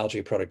of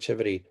algae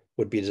productivity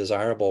would be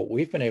desirable.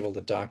 We've been able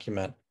to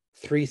document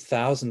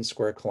 3,000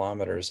 square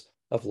kilometers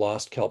of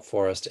lost kelp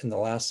forest in the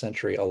last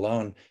century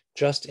alone,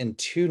 just in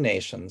 2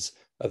 nations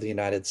of the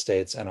United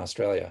States and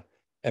Australia.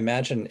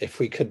 Imagine if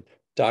we could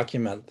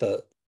document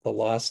the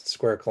lost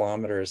square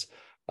kilometers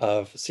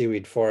of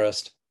seaweed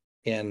forest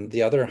in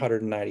the other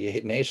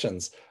 198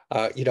 nations.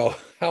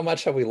 How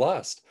much have we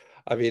lost?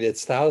 I mean,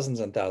 it's thousands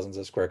and thousands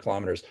of square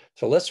kilometers.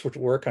 So let's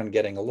work on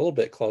getting a little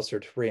bit closer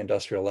to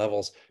pre-industrial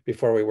levels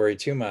before we worry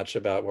too much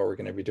about what we're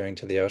going to be doing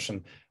to the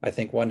ocean. I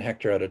think 1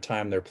 hectare at a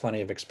time, there are plenty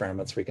of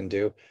experiments we can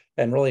do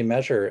and really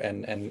measure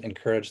and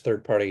encourage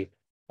third-party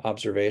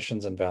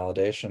observations and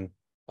validation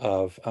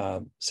of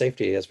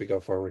safety as we go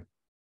forward.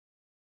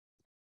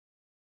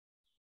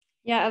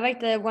 Yeah, I like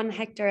the 1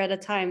 hectare at a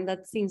time.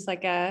 That seems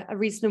like a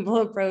reasonable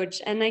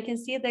approach. And I can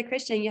see that,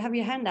 Kristian, you have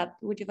your hand up.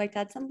 Would you like to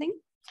add something?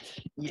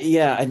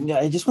 Yeah,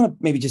 I just want to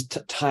maybe just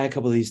tie a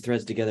couple of these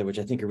threads together, which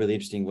I think are really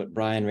interesting, what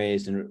Brian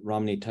raised and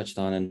Romany touched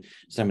on, and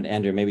Simon and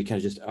Andrew, maybe kind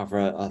of just offer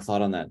a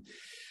thought on that.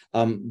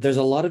 There's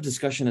a lot of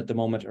discussion at the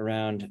moment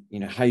around,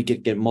 how you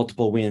get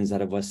multiple wins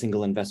out of a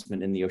single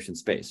investment in the ocean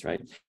space,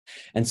 right?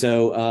 And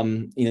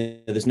so,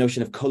 this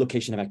notion of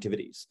co-location of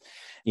activities.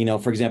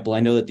 For example, I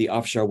know that the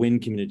offshore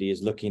wind community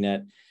is looking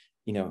at,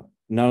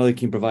 not only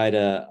can you provide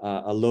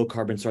a low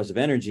carbon source of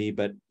energy,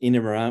 but in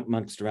and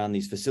around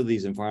these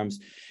facilities and farms,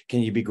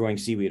 can you be growing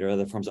seaweed or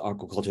other forms of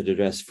aquaculture to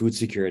address food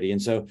security?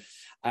 And so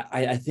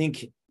I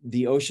think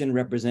the ocean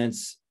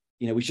represents,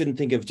 we shouldn't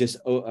think of just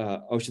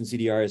ocean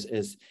CDR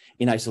as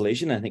in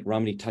isolation. I think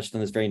Romany touched on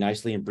this very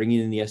nicely in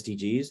bringing in the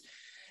SDGs.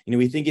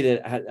 We think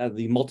it at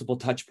the multiple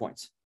touch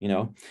points.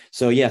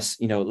 So yes,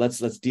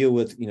 let's deal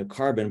with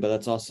carbon, but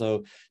let's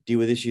also deal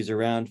with issues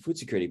around food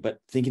security. But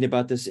thinking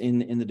about this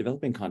in the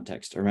developing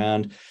context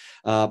around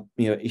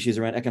issues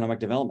around economic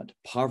development,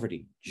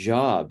 poverty,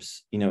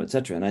 jobs, et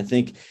cetera. And I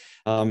think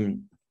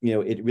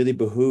it really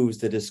behooves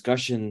the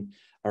discussion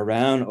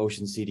around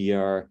ocean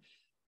CDR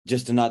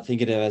just to not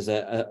think of it as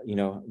a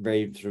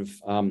very sort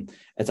of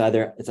it's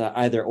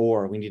either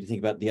or. We need to think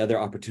about the other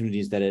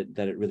opportunities that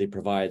it really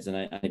provides, and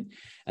I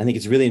think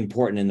it's really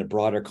important in the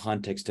broader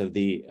context of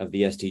the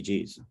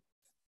SDGs.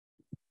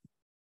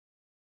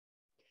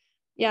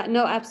 Yeah,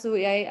 no,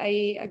 absolutely.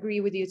 I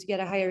agree with you. To get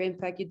a higher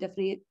impact,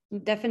 you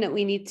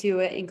definitely need to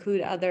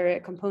include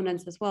other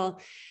components as well.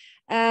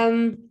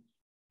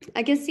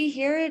 I can see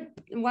here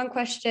one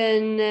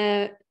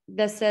question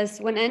that says,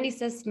 when Andy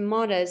says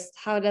modest,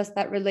 how does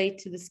that relate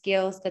to the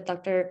scales that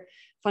Dr.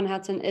 von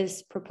Hudson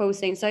is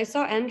proposing? So I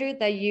saw, Andrew,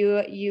 that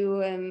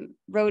you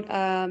wrote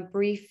a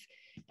brief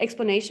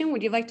explanation.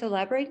 Would you like to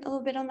elaborate a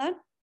little bit on that?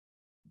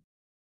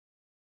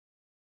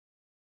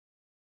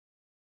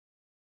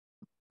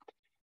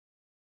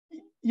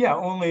 Yeah,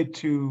 only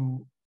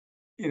to,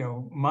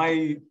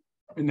 my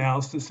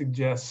analysis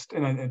suggests,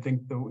 and I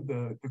think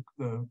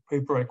the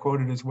paper I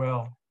quoted as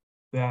well,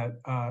 that,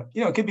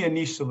 it could be a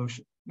niche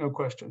solution. No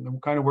question. The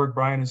kind of work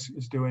Brian is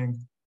doing,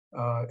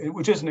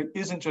 which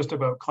isn't just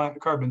about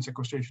carbon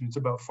sequestration. It's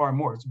about far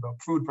more. It's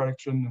about food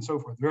production and so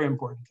forth. Very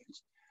important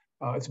things.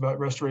 It's about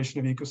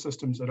restoration of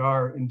ecosystems that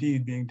are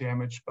indeed being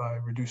damaged by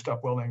reduced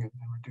upwelling and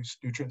reduced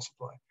nutrient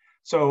supply.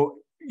 So,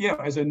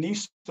 as a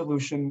niche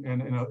solution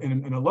and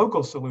in a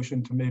local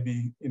solution to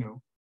maybe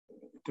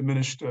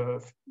diminished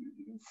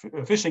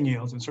fishing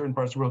yields in certain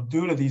parts of the world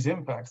due to these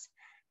impacts,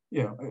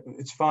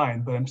 it's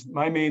fine. But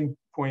my main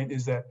point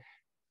is that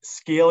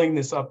scaling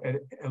this up at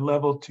a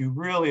level to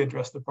really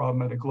address the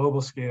problem at a global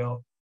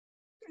scale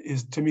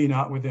is, to me,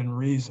 not within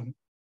reason.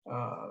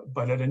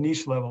 But at a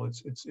niche level,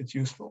 it's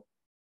useful.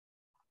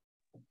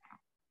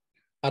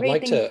 I'd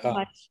like to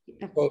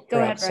quote Go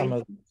ahead,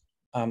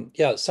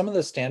 some of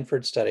the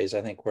Stanford studies,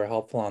 I think, were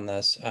helpful on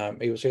this.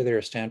 It was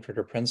either Stanford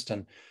or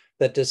Princeton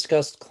that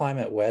discussed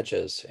climate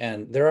wedges,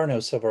 and there are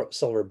no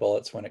silver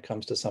bullets when it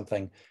comes to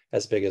something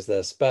as big as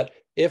this. But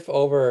if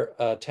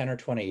over 10 or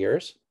 20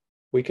 years,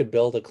 we could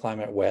build a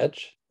climate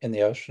wedge in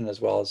the ocean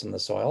as well as in the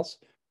soils,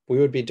 we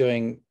would be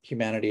doing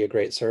humanity a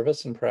great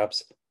service and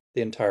perhaps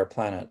the entire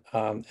planet.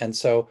 And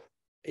so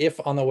if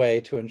on the way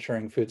to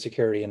ensuring food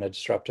security in a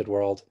disrupted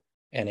world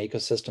and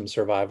ecosystem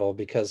survival,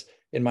 because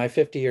in my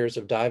 50 years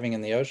of diving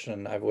in the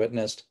ocean, I've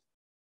witnessed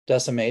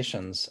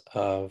decimations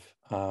of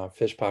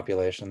fish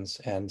populations,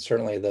 and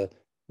certainly the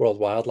World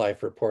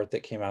Wildlife Report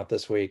that came out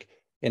this week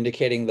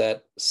indicating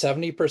that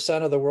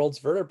 70% of the world's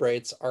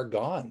vertebrates are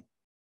gone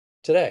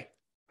today.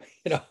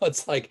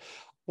 It's like,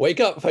 wake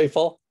up,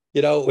 people.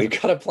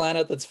 We've got a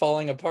planet that's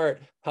falling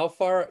apart. How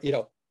far,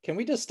 can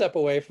we just step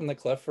away from the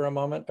cliff for a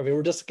moment? I mean,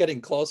 we're just getting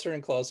closer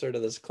and closer to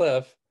this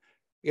cliff.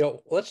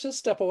 Let's just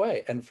step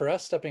away. And for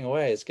us, stepping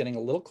away is getting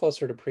a little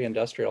closer to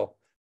pre-industrial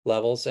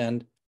levels.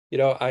 And,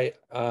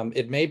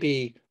 it may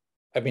be,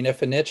 I mean,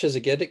 if a niche is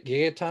a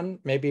gigaton,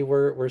 maybe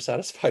we're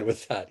satisfied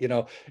with that.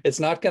 It's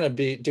not going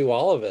to do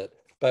all of it,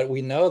 but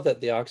we know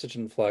that the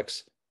oxygen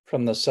flux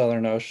from the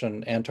Southern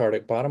Ocean,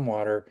 Antarctic bottom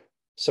water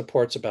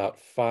supports about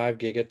 5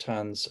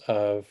 gigatons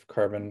of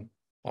carbon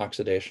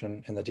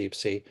oxidation in the deep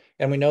sea.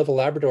 And we know the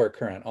Labrador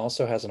Current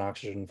also has an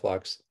oxygen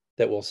flux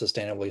that will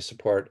sustainably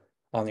support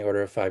on the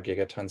order of 5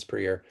 gigatons per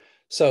year.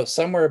 So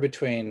somewhere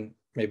between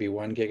maybe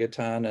 1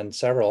 gigaton and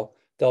several,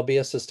 there'll be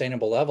a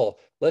sustainable level.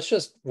 Let's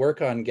just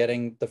work on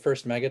getting the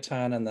first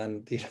megaton and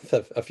then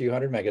a few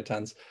hundred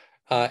megatons.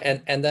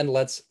 And then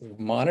let's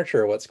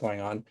monitor what's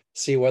going on,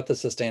 see what the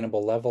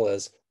sustainable level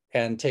is,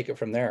 and take it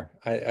from there.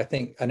 I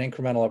think an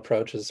incremental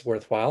approach is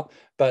worthwhile.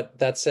 But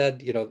that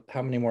said,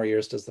 how many more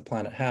years does the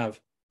planet have?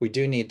 We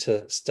do need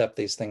to step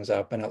these things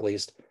up and at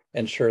least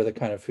ensure the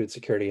kind of food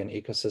security and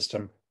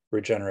ecosystem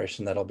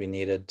regeneration that'll be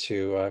needed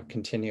to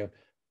continue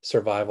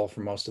survival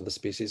for most of the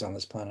species on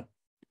this planet.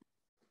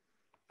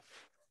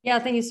 Yeah,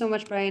 thank you so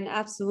much, Brian.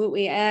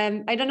 Absolutely.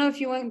 I don't know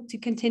if you want to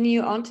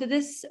continue on to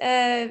this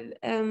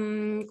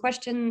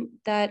question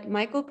that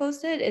Michael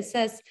posted. It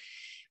says,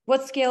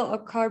 what scale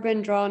of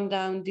carbon drawn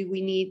down do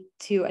we need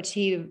to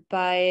achieve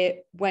by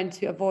when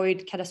to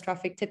avoid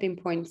catastrophic tipping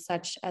points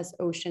such as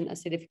ocean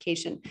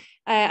acidification?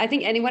 I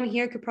think anyone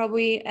here could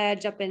probably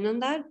jump in on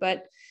that,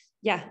 but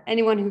yeah,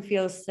 anyone who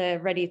feels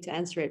ready to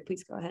answer it,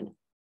 please go ahead.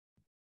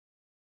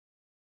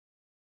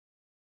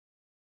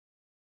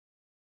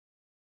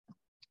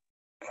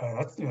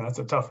 That's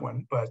a tough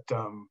one, but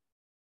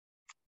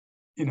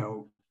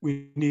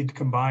we need to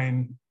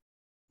combine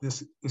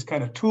this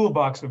kind of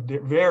toolbox of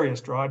various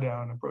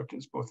drawdown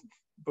approaches,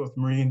 both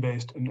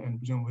marine-based and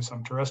presumably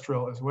some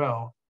terrestrial as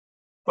well.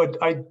 But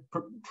I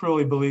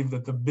truly believe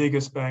that the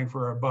biggest bang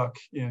for our buck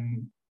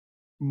in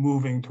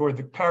moving toward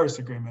the Paris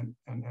Agreement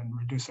and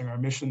reducing our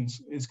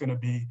emissions is going to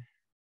be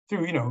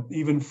through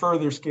even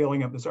further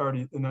scaling up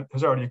that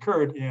has already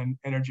occurred in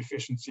energy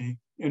efficiency,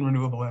 in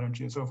renewable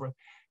energy, and so forth.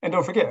 And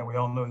don't forget, we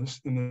all know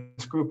this in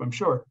this group, I'm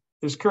sure,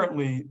 there's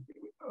currently,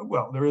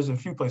 well, there is a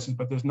few places,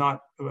 but there's not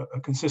a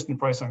consistent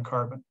price on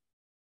carbon.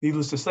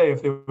 Needless to say,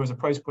 if there was a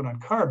price put on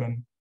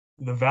carbon,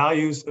 the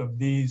values of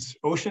these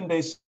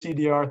ocean-based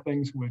CDR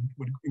things would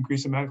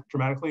increase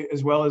dramatically,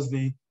 as well as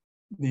the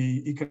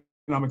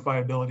economic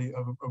viability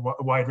of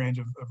a wide range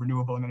of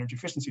renewable and energy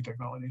efficiency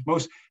technologies.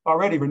 Most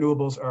already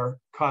renewables are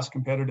cost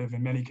competitive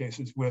in many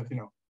cases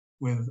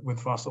with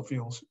fossil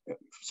fuels,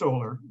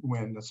 solar,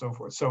 wind, and so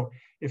forth. So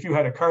if you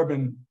had a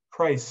carbon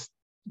price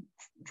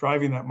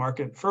driving that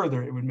market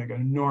further, it would make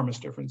an enormous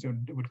difference.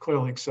 It would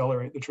clearly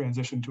accelerate the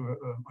transition to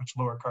a much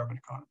lower carbon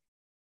economy.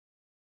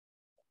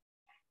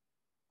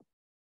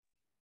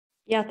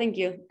 Yeah, thank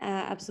you.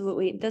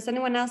 Absolutely. Does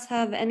anyone else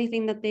have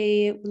anything that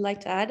they would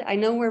like to add? I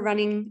know we're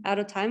running out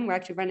of time. We're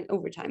actually running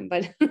over time,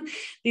 but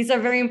these are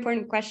very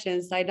important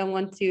questions. I don't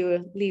want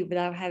to leave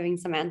without having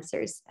some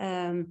answers.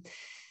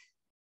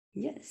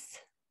 Yes.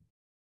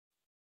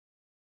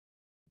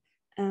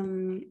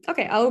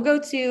 Okay, I'll go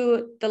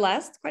to the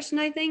last question,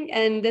 I think.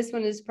 And this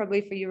one is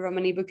probably for you,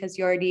 Romany, because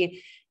you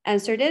already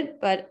answered it.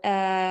 But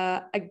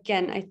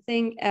again, I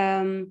think,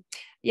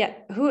 yeah,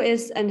 who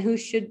is and who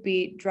should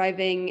be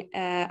driving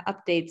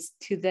updates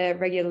to the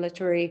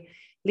regulatory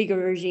legal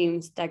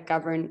regimes that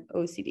govern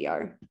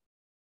OCDR?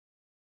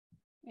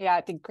 Yeah,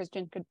 I think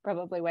Kristian could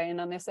probably weigh in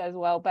on this as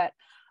well. But,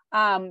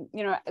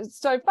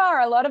 so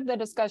far, a lot of the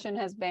discussion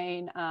has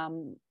been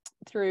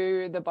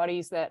through the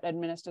bodies that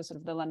administer sort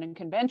of the London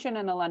Convention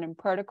and the London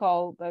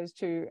Protocol. Those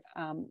two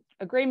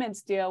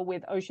agreements deal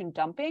with ocean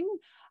dumping,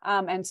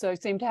 and so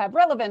seem to have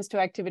relevance to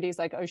activities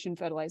like ocean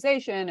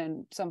fertilization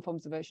and some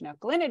forms of ocean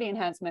alkalinity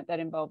enhancement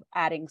that involve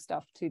adding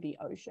stuff to the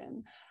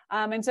ocean.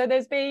 And so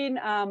there's been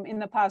in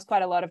the past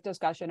quite a lot of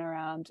discussion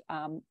around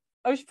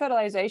ocean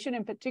fertilization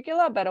in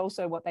particular, but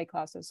also what they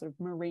class as sort of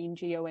marine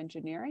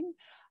geoengineering.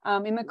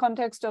 In the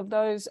context of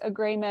those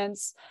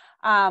agreements,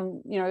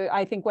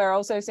 I think we're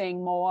also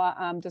seeing more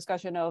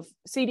discussion of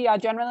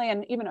CDR generally,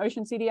 and even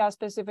ocean CDR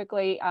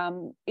specifically,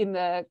 in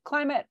the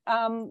climate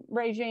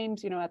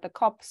regimes, at the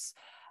COPs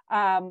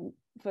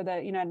for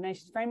the United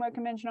Nations Framework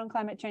Convention on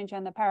Climate Change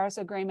and the Paris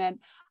Agreement.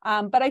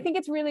 But I think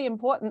it's really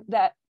important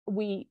that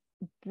we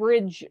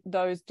bridge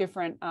those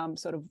different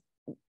sort of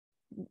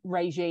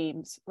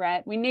regimes,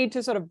 right? We need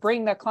to sort of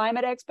bring the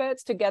climate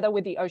experts together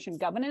with the ocean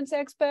governance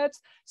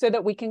experts so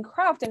that we can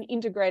craft an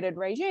integrated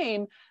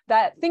regime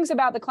that thinks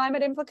about the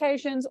climate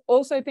implications,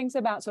 also thinks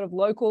about sort of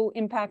local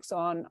impacts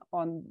on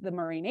the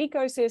marine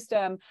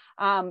ecosystem,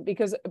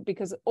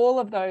 because all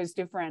of those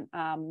different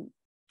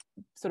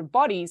sort of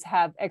bodies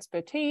have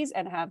expertise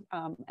and have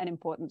an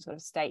important sort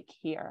of stake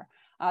here.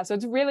 So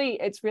it's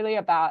really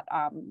about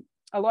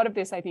a lot of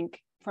this, I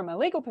think, from a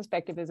legal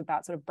perspective, is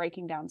about sort of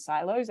breaking down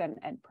silos and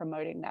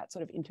promoting that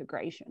sort of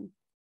integration.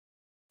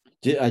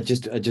 I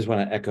just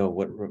want to echo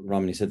what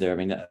Romany said there. I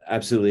mean,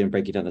 absolutely, in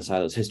breaking down the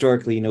silos.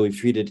 Historically, we've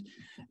treated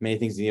many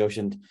things in the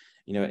ocean,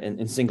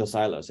 in single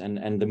silos,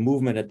 and the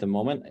movement at the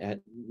moment,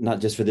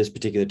 not just for this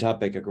particular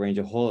topic, a range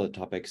of whole other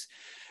topics,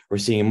 we're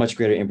seeing a much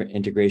greater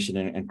integration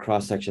and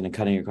cross-section and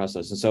cutting across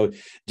those. And so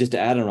just to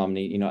add on,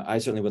 Romany, I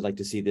certainly would like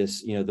to see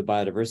this, the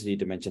biodiversity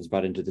dimensions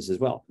brought into this as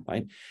well,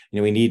 right?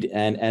 We need,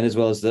 and as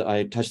well as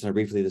I touched on it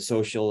briefly, the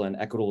social and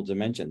equitable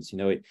dimensions.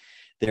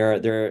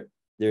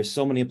 There's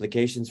so many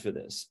implications for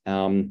this.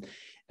 And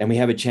we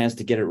have a chance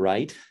to get it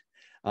right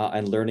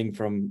and learning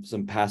from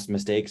some past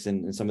mistakes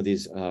in some of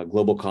these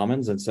global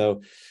commons. And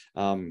so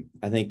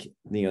I think,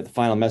 the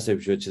final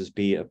message, which is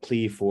be a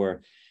plea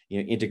for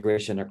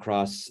integration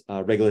across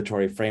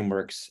regulatory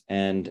frameworks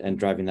and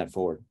driving that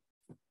forward.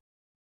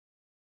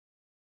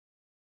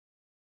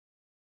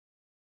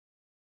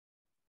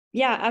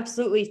 Yeah,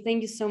 absolutely.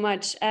 Thank you so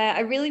much. I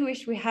really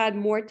wish we had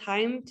more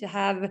time to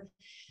have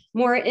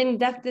more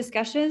in-depth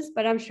discussions,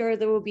 but I'm sure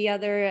there will be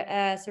other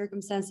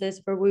circumstances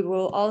where we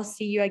will all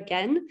see you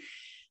again.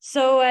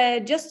 So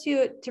just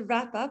to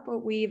wrap up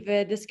what we've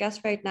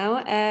discussed right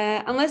now,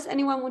 unless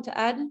anyone wants to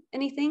add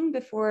anything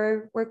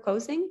before we're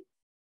closing?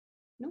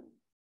 No?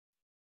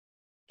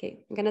 Okay,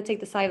 I'm gonna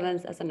take the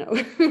silence as a no.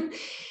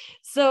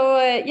 So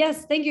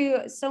yes, thank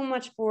you so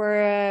much for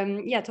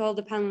to all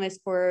the panelists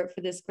for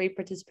this great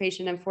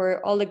participation and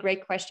for all the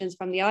great questions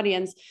from the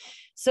audience.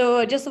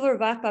 So just a little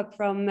wrap up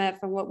from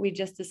what we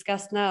just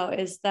discussed now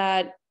is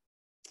that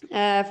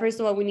first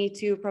of all, we need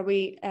to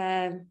probably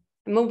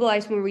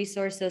mobilize more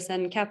resources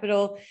and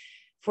capital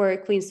for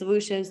clean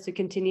solutions to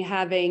continue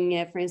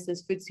having, for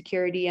instance, food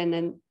security and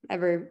an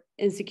ever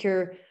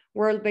insecure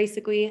world,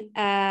 basically.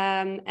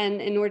 And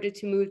in order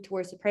to move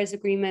towards the Paris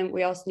Agreement,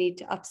 we also need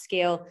to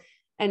upscale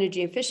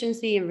energy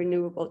efficiency and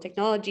renewable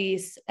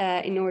technologies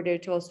in order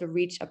to also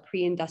reach a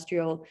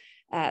pre-industrial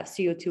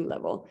CO2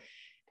 level.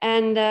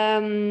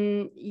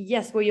 And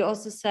yes, what you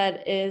also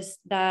said is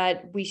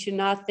that we should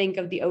not think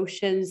of the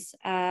oceans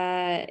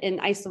in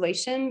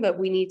isolation, but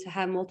we need to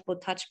have multiple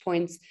touch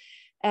points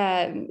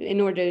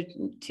in order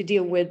to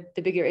deal with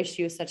the bigger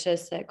issues such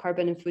as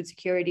carbon and food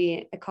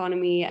security,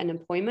 economy, and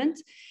employment.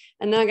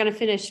 And then I'm going to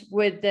finish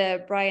with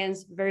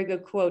Brian's very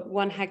good quote,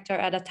 1 hectare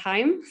at a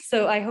time.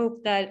 So I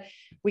hope that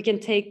we can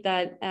take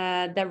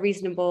that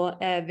reasonable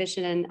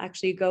vision and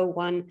actually go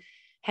 1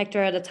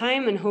 hectare at a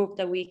time and hope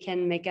that we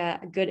can make a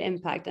good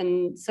impact.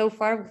 And so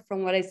far,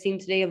 from what I've seen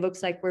today, it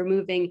looks like we're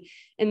moving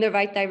in the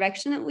right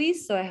direction at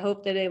least. So I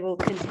hope that it will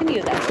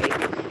continue that way.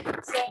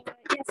 So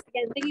yes,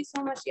 again, thank you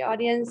so much to the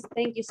audience.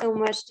 Thank you so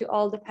much to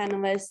all the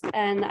panelists.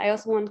 And I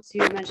also want to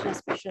mention a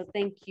special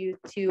thank you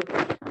to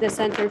the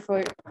Center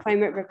for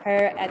Climate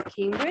Repair at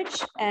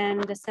Cambridge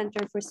and the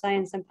Center for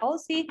Science and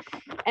Policy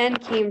and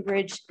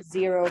Cambridge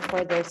Zero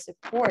for their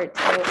support.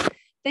 So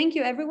thank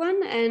you,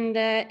 everyone. And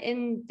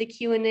in the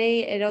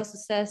Q&A, it also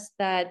says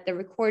that the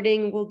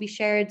recording will be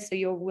shared, so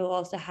you will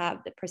also have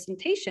the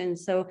presentation.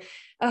 So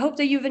I hope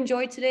that you've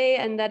enjoyed today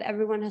and that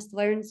everyone has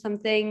learned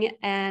something.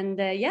 And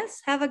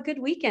yes, have a good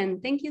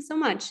weekend. Thank you so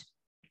much.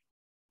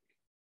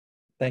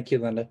 Thank you,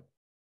 Linda.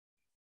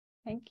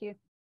 Thank you.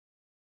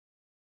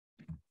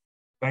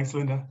 Thanks,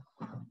 Linda.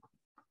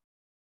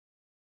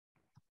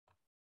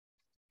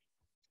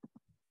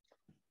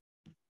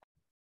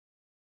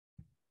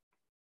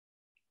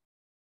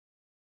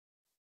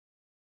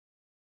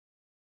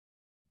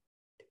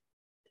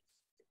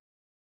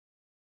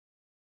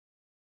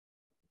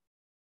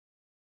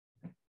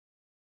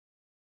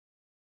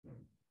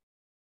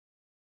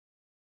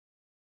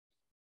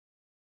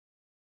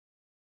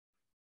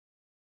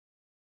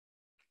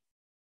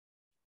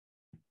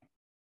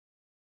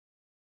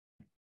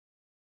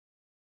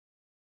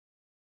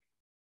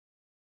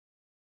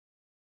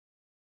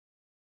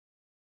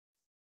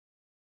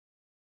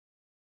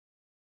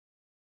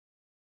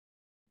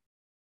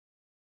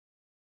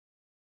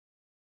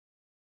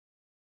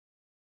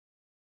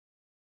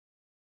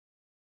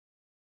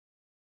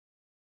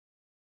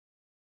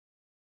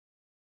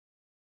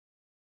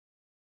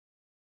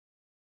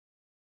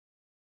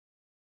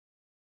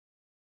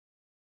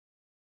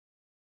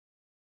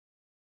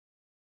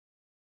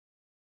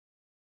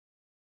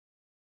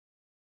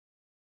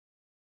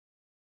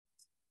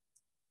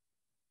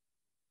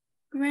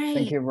 Great.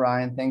 Thank you,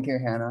 Brian. Thank you,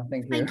 Hannah.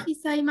 Thank you. Thank you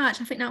so much.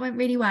 I think that went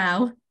really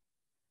well.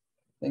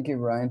 Thank you,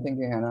 Brian. Thank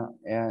you, Hannah.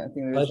 Yeah, I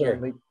think it was a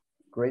really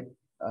great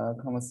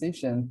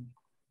conversation.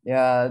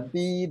 Yeah,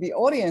 the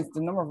audience,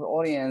 the number of the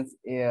audience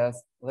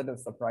is a little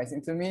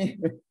surprising to me.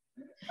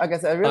 I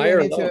guess I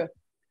really need to.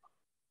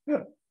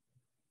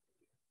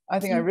 I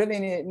think I really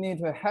need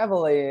to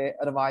heavily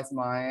advise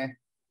my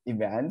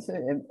event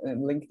in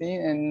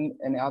LinkedIn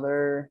and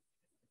other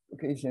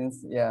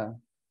occasions. Yeah.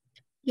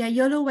 Yeah,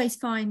 you'll always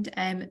find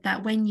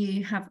that when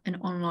you have an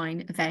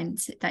online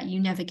event that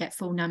you never get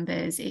full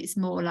numbers. It's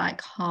more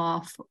like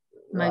half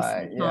most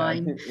of the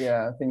time.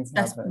 Yeah, things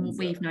That's happen. what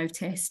we've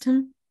noticed.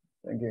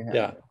 Thank you, Hannah.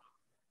 Yeah.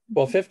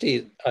 Well,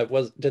 50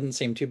 didn't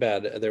seem too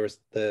bad. There was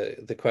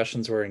the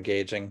questions were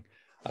engaging.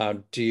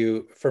 Do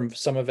you, from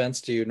some events,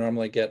 do you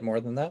normally get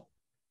more than that?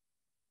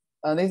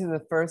 This is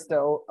the first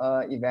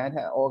event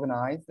I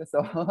organized,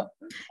 so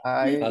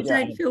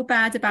don't feel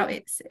bad about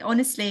it.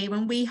 Honestly,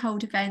 when we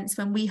hold events,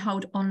 when we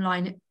hold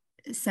online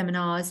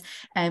seminars,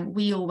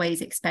 we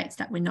always expect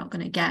that we're not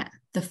going to get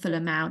the full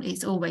amount.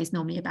 It's always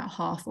normally about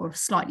half or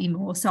slightly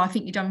more. So I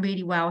think you've done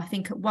really well. I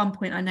think at one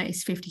point I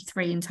noticed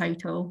 53 in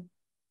total.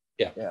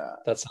 Yeah,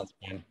 that sounds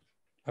fine.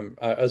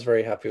 I was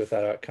very happy with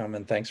that outcome,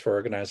 and thanks for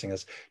organizing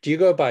this. Do you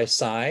go by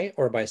Psy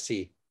or by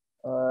C?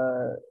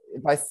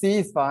 By C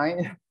is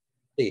fine.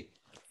 C.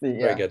 Yeah.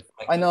 Very good.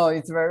 I know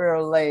it's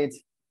very late,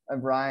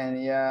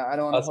 Brian. Yeah, I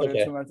don't want to hold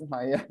you too much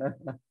time.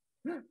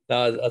 Yeah.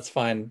 No, that's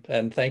fine.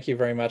 And thank you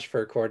very much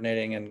for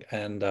coordinating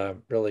and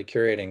really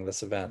curating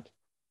this event.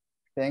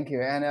 Thank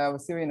you, and I will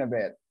see you in a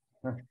bit.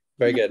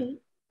 Very good.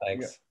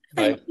 Thanks.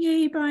 Thank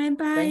you, Brian.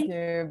 Bye. Thank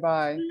you.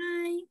 Bye.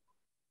 Bye.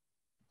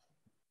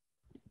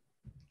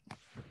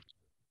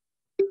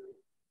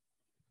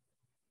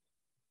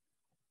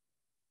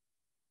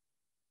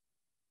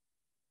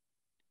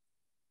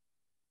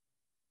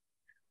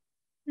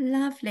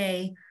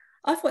 Lovely.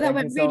 I thought that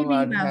went really,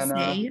 really well,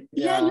 Steve.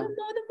 Yeah, you're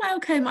more than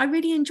welcome. I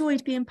really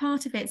enjoyed being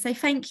part of it. So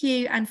thank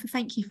you, and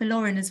thank you for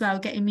Lauren as well,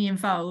 getting me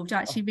involved.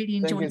 I actually really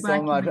enjoyed working with you.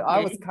 Thank you so much. I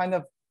was kind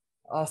of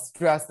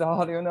stressed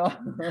out, you know.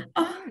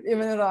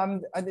 Even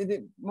though I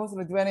didn't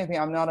mostly do anything.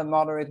 I'm not a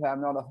moderator.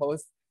 I'm not a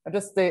host. I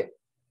just stay.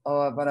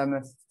 But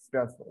I'm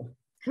stressful.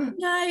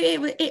 No,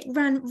 it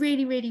ran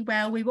really, really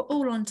well. We were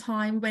all on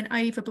time. We went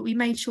over, but we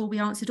made sure we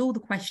answered all the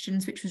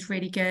questions, which was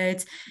really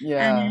good.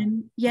 Yeah.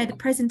 And yeah, the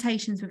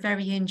presentations were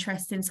very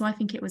interesting. So I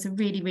think it was a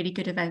really, really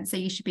good event. So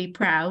you should be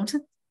proud.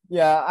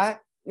 Yeah,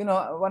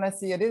 when I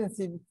didn't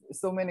see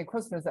so many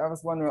questions, I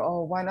was wondering,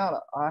 why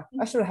not?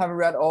 I should have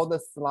read all the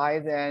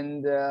slides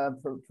and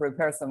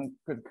prepare some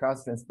good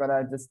questions, but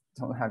I just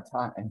don't have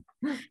time.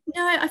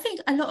 No, I think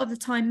a lot of the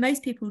time,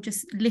 most people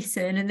just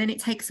listen, and then it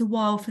takes a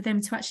while for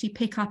them to actually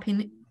pick up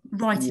in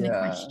writing a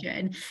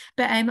question.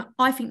 But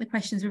I think the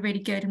questions were really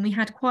good, and we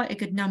had quite a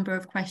good number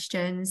of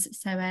questions.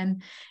 So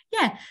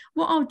yeah,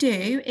 what I'll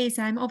do is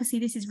obviously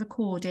this is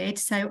recorded,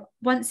 so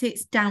once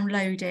it's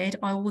downloaded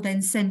I will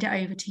then send it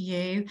over to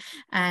you,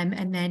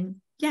 and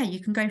then yeah,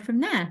 you can go from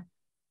there.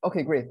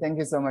 Okay, great. Thank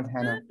you so much,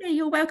 Hannah.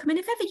 You're welcome. And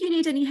if ever you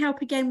need any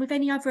help again with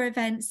any other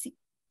events,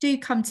 do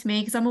come to me,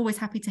 because I'm always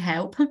happy to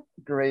help.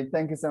 Great.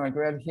 Thank you so much.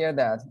 Glad to hear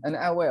that. And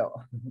I will.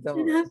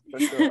 For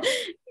sure.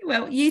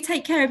 Well, you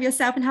take care of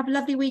yourself and have a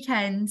lovely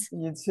weekend.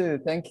 You too.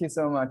 Thank you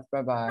so much.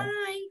 Bye-bye.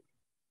 Bye.